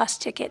a bus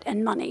ticket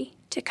and money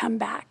to come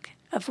back,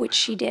 of which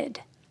she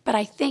did. But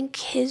I think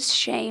his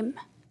shame,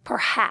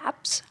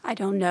 perhaps, I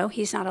don't know,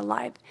 he's not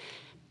alive,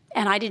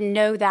 and I didn't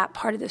know that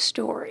part of the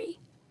story.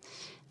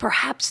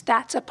 Perhaps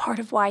that's a part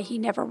of why he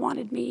never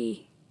wanted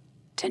me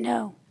to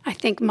know. I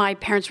think my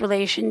parents'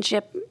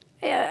 relationship,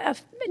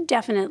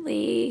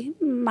 definitely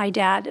my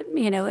dad,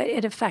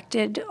 it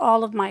affected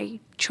all of my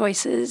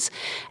choices.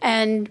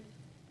 And,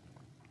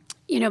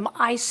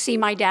 I see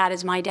my dad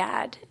as my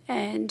dad.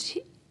 And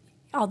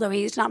although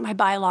he's not my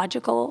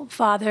biological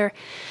father,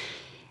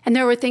 and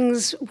there were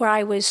things where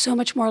I was so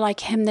much more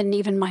like him than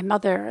even my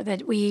mother,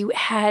 that we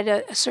had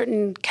a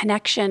certain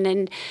connection.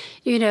 And,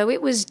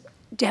 it was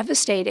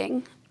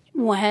devastating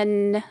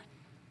when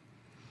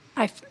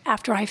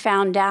after I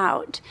found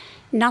out,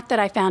 not that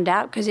I found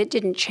out because it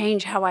didn't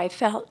change how I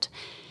felt,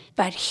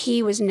 but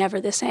he was never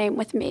the same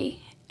with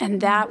me.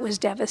 And that was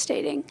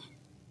devastating.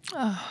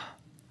 Oh.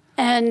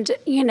 And,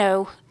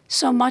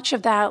 so much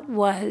of that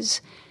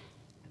was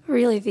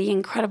really the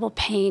incredible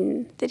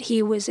pain that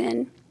he was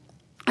in.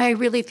 I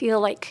really feel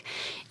like,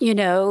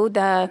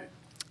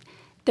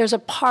 there's a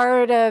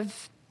part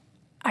of,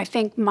 I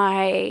think,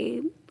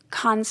 my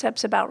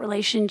concepts about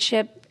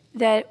relationship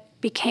that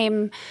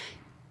became,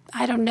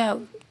 I don't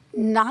know,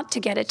 not to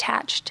get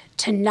attached,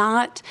 to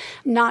not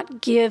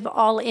give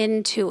all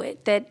into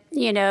it, that,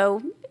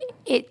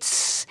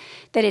 it's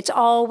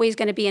always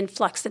going to be in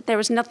flux, that there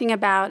was nothing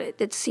about it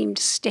that seemed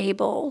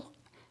stable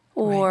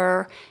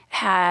or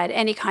had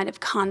any kind of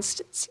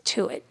constancy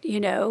to it,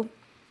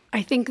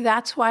 I think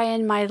that's why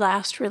in my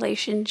last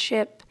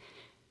relationship,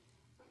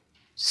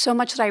 so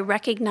much that I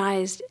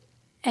recognized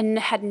and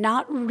had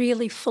not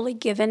really fully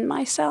given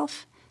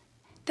myself,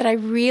 that I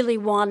really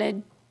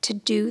wanted to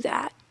do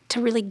that,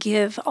 to really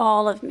give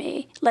all of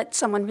me, let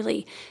someone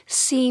really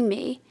see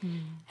me.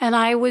 And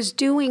I was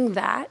doing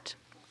that,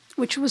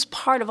 which was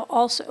part of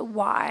also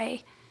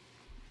why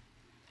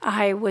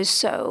I was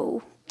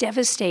so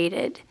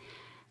devastated.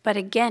 But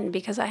again,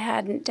 because I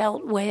hadn't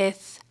dealt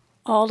with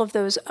all of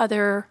those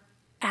other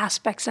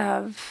aspects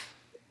of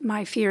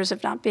my fears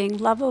of not being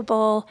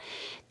lovable,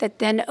 that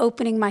then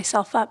opening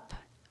myself up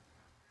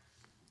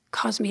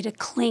caused me to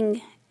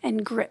cling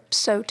and grip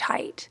so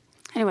tight.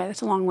 Anyway,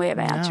 that's a long way of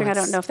answering. I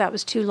don't know if that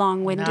was too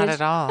long-winded. Not at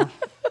all.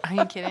 Are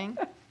you kidding?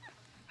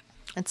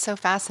 It's so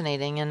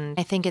fascinating, and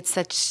I think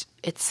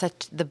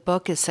the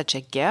book is such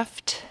a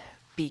gift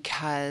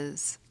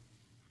because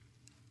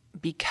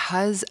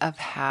of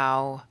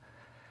how,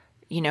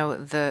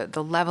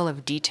 the level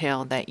of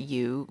detail that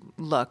you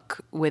look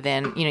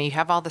within, you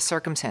have all the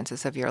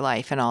circumstances of your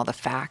life and all the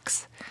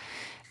facts,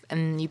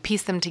 and you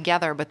piece them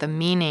together, but the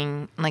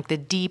meaning, like the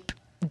deep,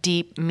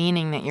 deep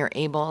meaning that you're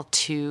able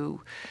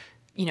to,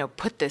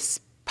 put this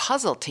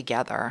puzzle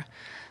together,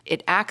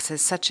 it acts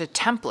as such a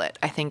template,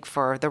 I think,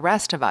 for the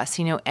rest of us.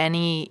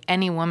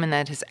 Any woman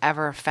that has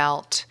ever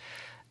felt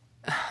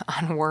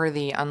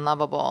unworthy,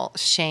 unlovable,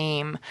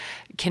 shame,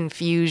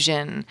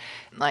 confusion,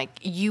 like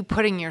you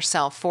putting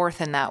yourself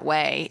forth in that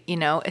way,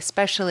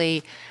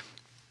 especially,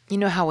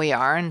 how we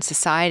are in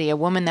society, a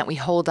woman that we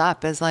hold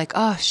up as like,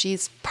 oh,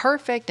 she's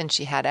perfect and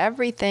she had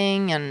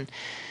everything. And,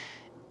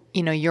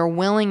 your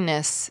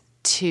willingness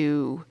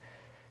to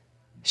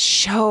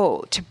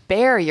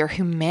bear your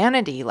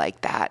humanity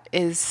like that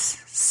is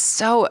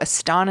so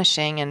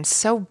astonishing and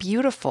so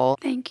beautiful.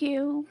 Thank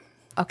you.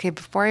 Okay,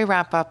 before I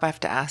wrap up, I have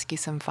to ask you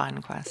some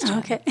fun questions.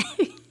 Okay.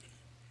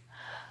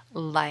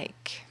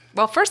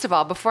 Well, first of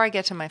all, before I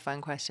get to my fun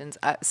questions,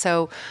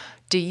 so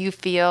do you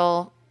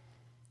feel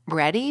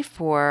ready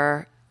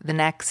for the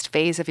next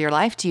phase of your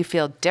life? Do you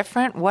feel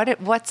different?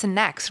 What's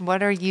next?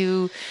 What are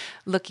you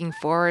looking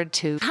forward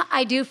to?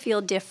 I do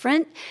feel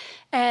different,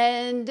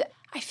 and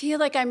I feel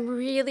like I'm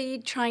really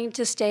trying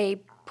to stay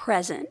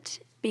present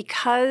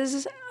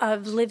because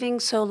of living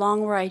so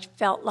long where I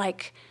felt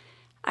like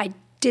I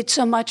did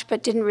so much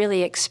but didn't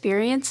really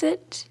experience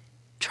it.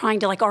 Trying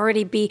to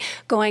already be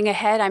going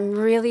ahead. I'm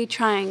really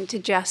trying to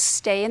just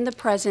stay in the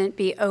present,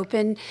 be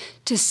open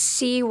to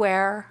see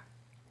where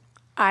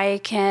I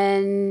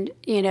can,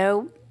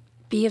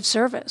 be of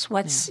service.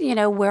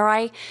 Where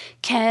I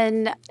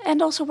can,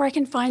 and also where I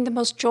can find the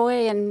most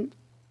joy and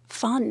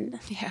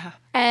fun. Yeah.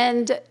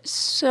 And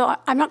so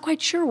I'm not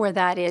quite sure where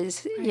that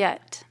is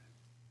yet.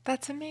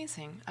 That's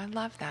amazing. I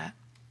love that.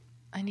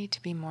 I need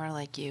to be more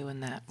like you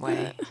in that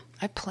way.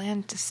 I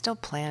still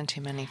plan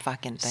too many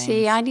fucking things.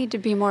 See, I need to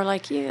be more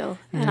like you,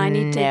 and I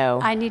need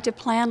to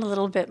plan a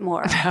little bit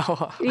more.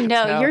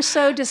 No. You're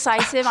so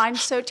decisive. I'm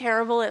so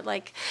terrible at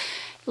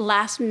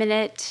last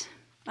minute.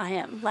 I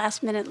am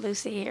last minute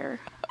Lucy here.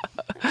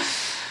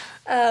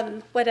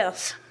 What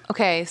else?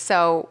 Okay,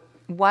 so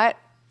what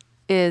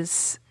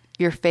is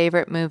your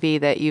favorite movie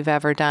that you've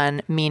ever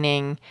done,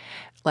 meaning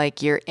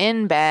like you're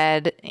in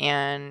bed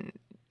and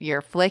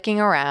you're flicking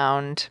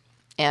around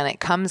and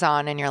it comes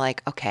on and you're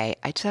like, okay,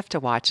 I just have to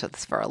watch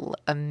this for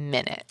a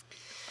minute.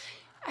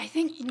 I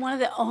think one of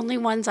the only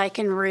ones I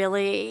can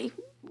really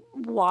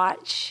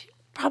watch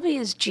probably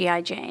is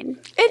G.I. Jane.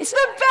 It's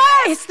the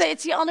best.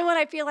 It's the only one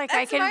I feel like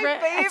That's I can. my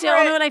favorite. It's the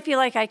only one I feel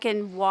like I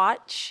can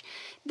watch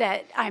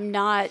that I'm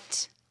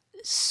not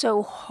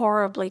so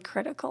horribly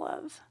critical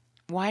of.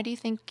 Why do you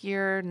think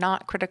you're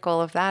not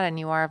critical of that and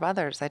you are of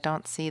others? I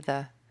don't see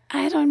the...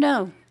 I don't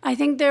know. I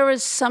think there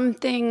was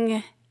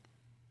something...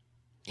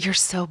 You're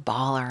so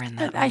baller in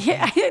that movie.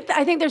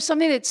 I think there's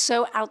something that's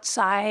so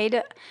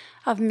outside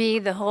of me,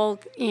 the whole,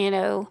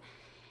 the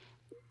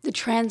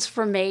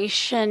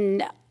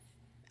transformation.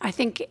 I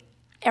think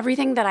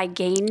everything that I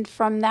gained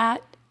from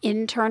that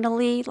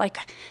internally, like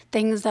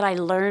things that I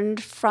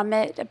learned from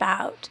it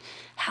about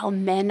how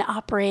men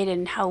operate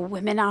and how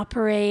women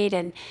operate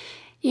and,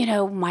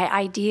 my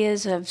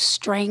ideas of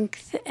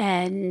strength.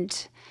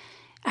 And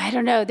I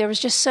don't know, there was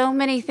just so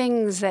many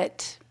things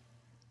that,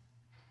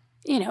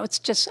 it's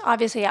just,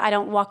 obviously I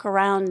don't walk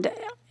around,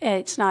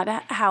 it's not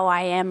how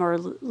I am or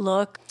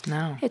look.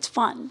 No. It's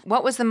fun.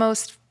 What was the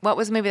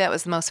movie that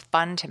was the most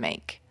fun to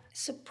make?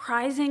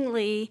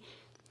 Surprisingly,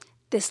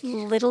 this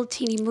little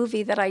teeny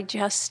movie that I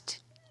did,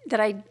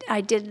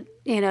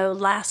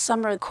 last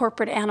summer,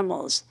 Corporate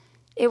Animals.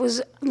 It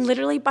was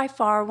literally by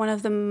far one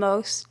of the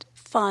most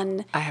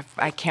fun.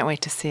 I can't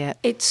wait to see it.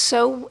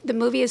 The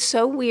movie is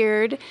so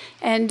weird,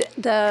 and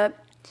I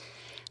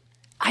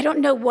don't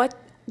know what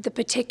the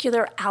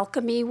particular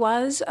alchemy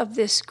was of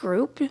this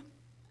group.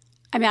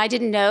 I mean, I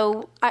didn't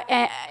know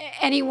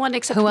anyone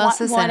except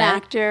one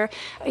actor,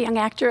 a young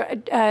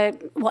actor.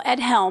 Ed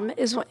Helm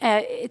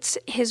it's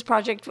his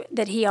project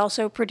that he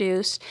also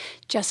produced.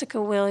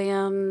 Jessica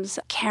Williams,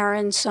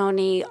 Karen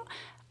Sony,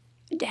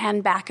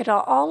 Dan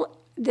Bacadal, all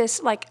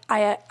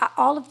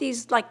of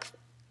these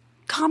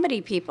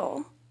comedy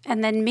people,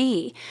 and then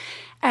me,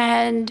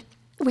 and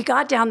we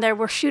got down there.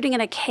 We're shooting in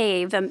a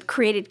cave, a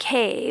created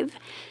cave.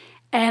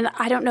 And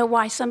I don't know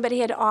why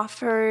somebody had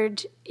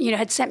offered,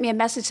 had sent me a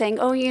message saying,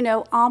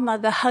 Alma,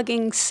 the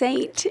hugging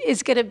saint,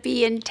 is going to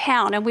be in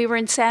town. And we were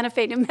in Santa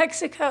Fe, New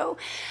Mexico.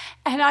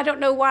 And I don't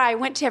know why. I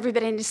went to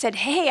everybody and just said,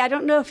 hey, I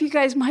don't know if you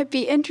guys might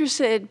be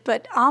interested,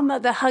 but Alma,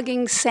 the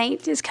hugging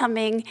saint, is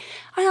coming.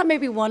 I thought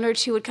maybe one or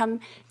two would come.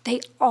 They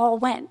all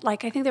went. I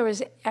think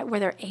were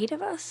there 8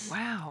 of us?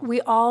 Wow.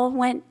 We all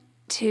went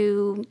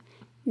to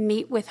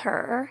meet with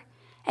her.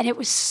 And it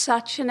was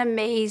such an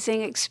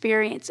amazing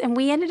experience. And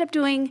we ended up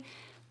doing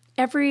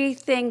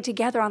everything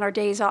together on our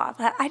days off.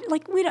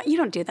 You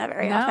don't do that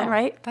very often,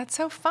 right? That's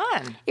so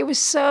fun. It was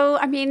so,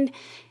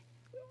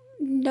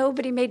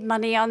 nobody made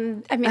money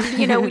on,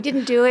 we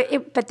didn't do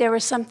it, but there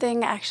was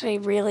something actually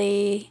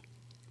really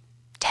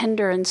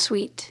tender and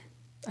sweet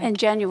and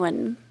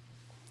genuine.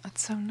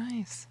 That's so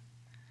nice.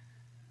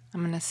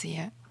 I'm going to see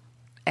it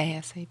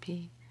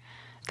ASAP.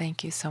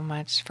 Thank you so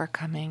much for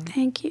coming.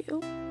 Thank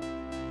you.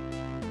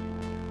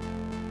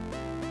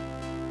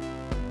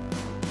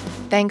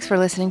 Thanks for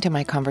listening to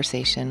my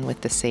conversation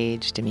with the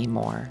sage Demi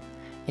Moore.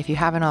 If you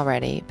haven't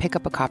already, pick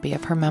up a copy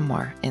of her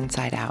memoir,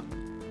 Inside Out.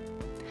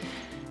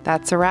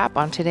 That's a wrap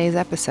on today's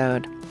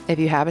episode. If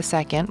you have a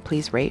second,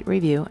 please rate,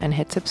 review, and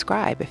hit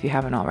subscribe if you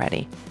haven't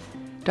already.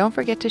 Don't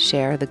forget to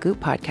share the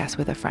Goop podcast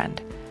with a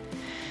friend.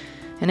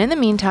 And in the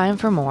meantime,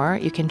 for more,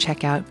 you can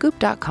check out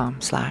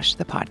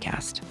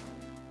goop.com/thepodcast.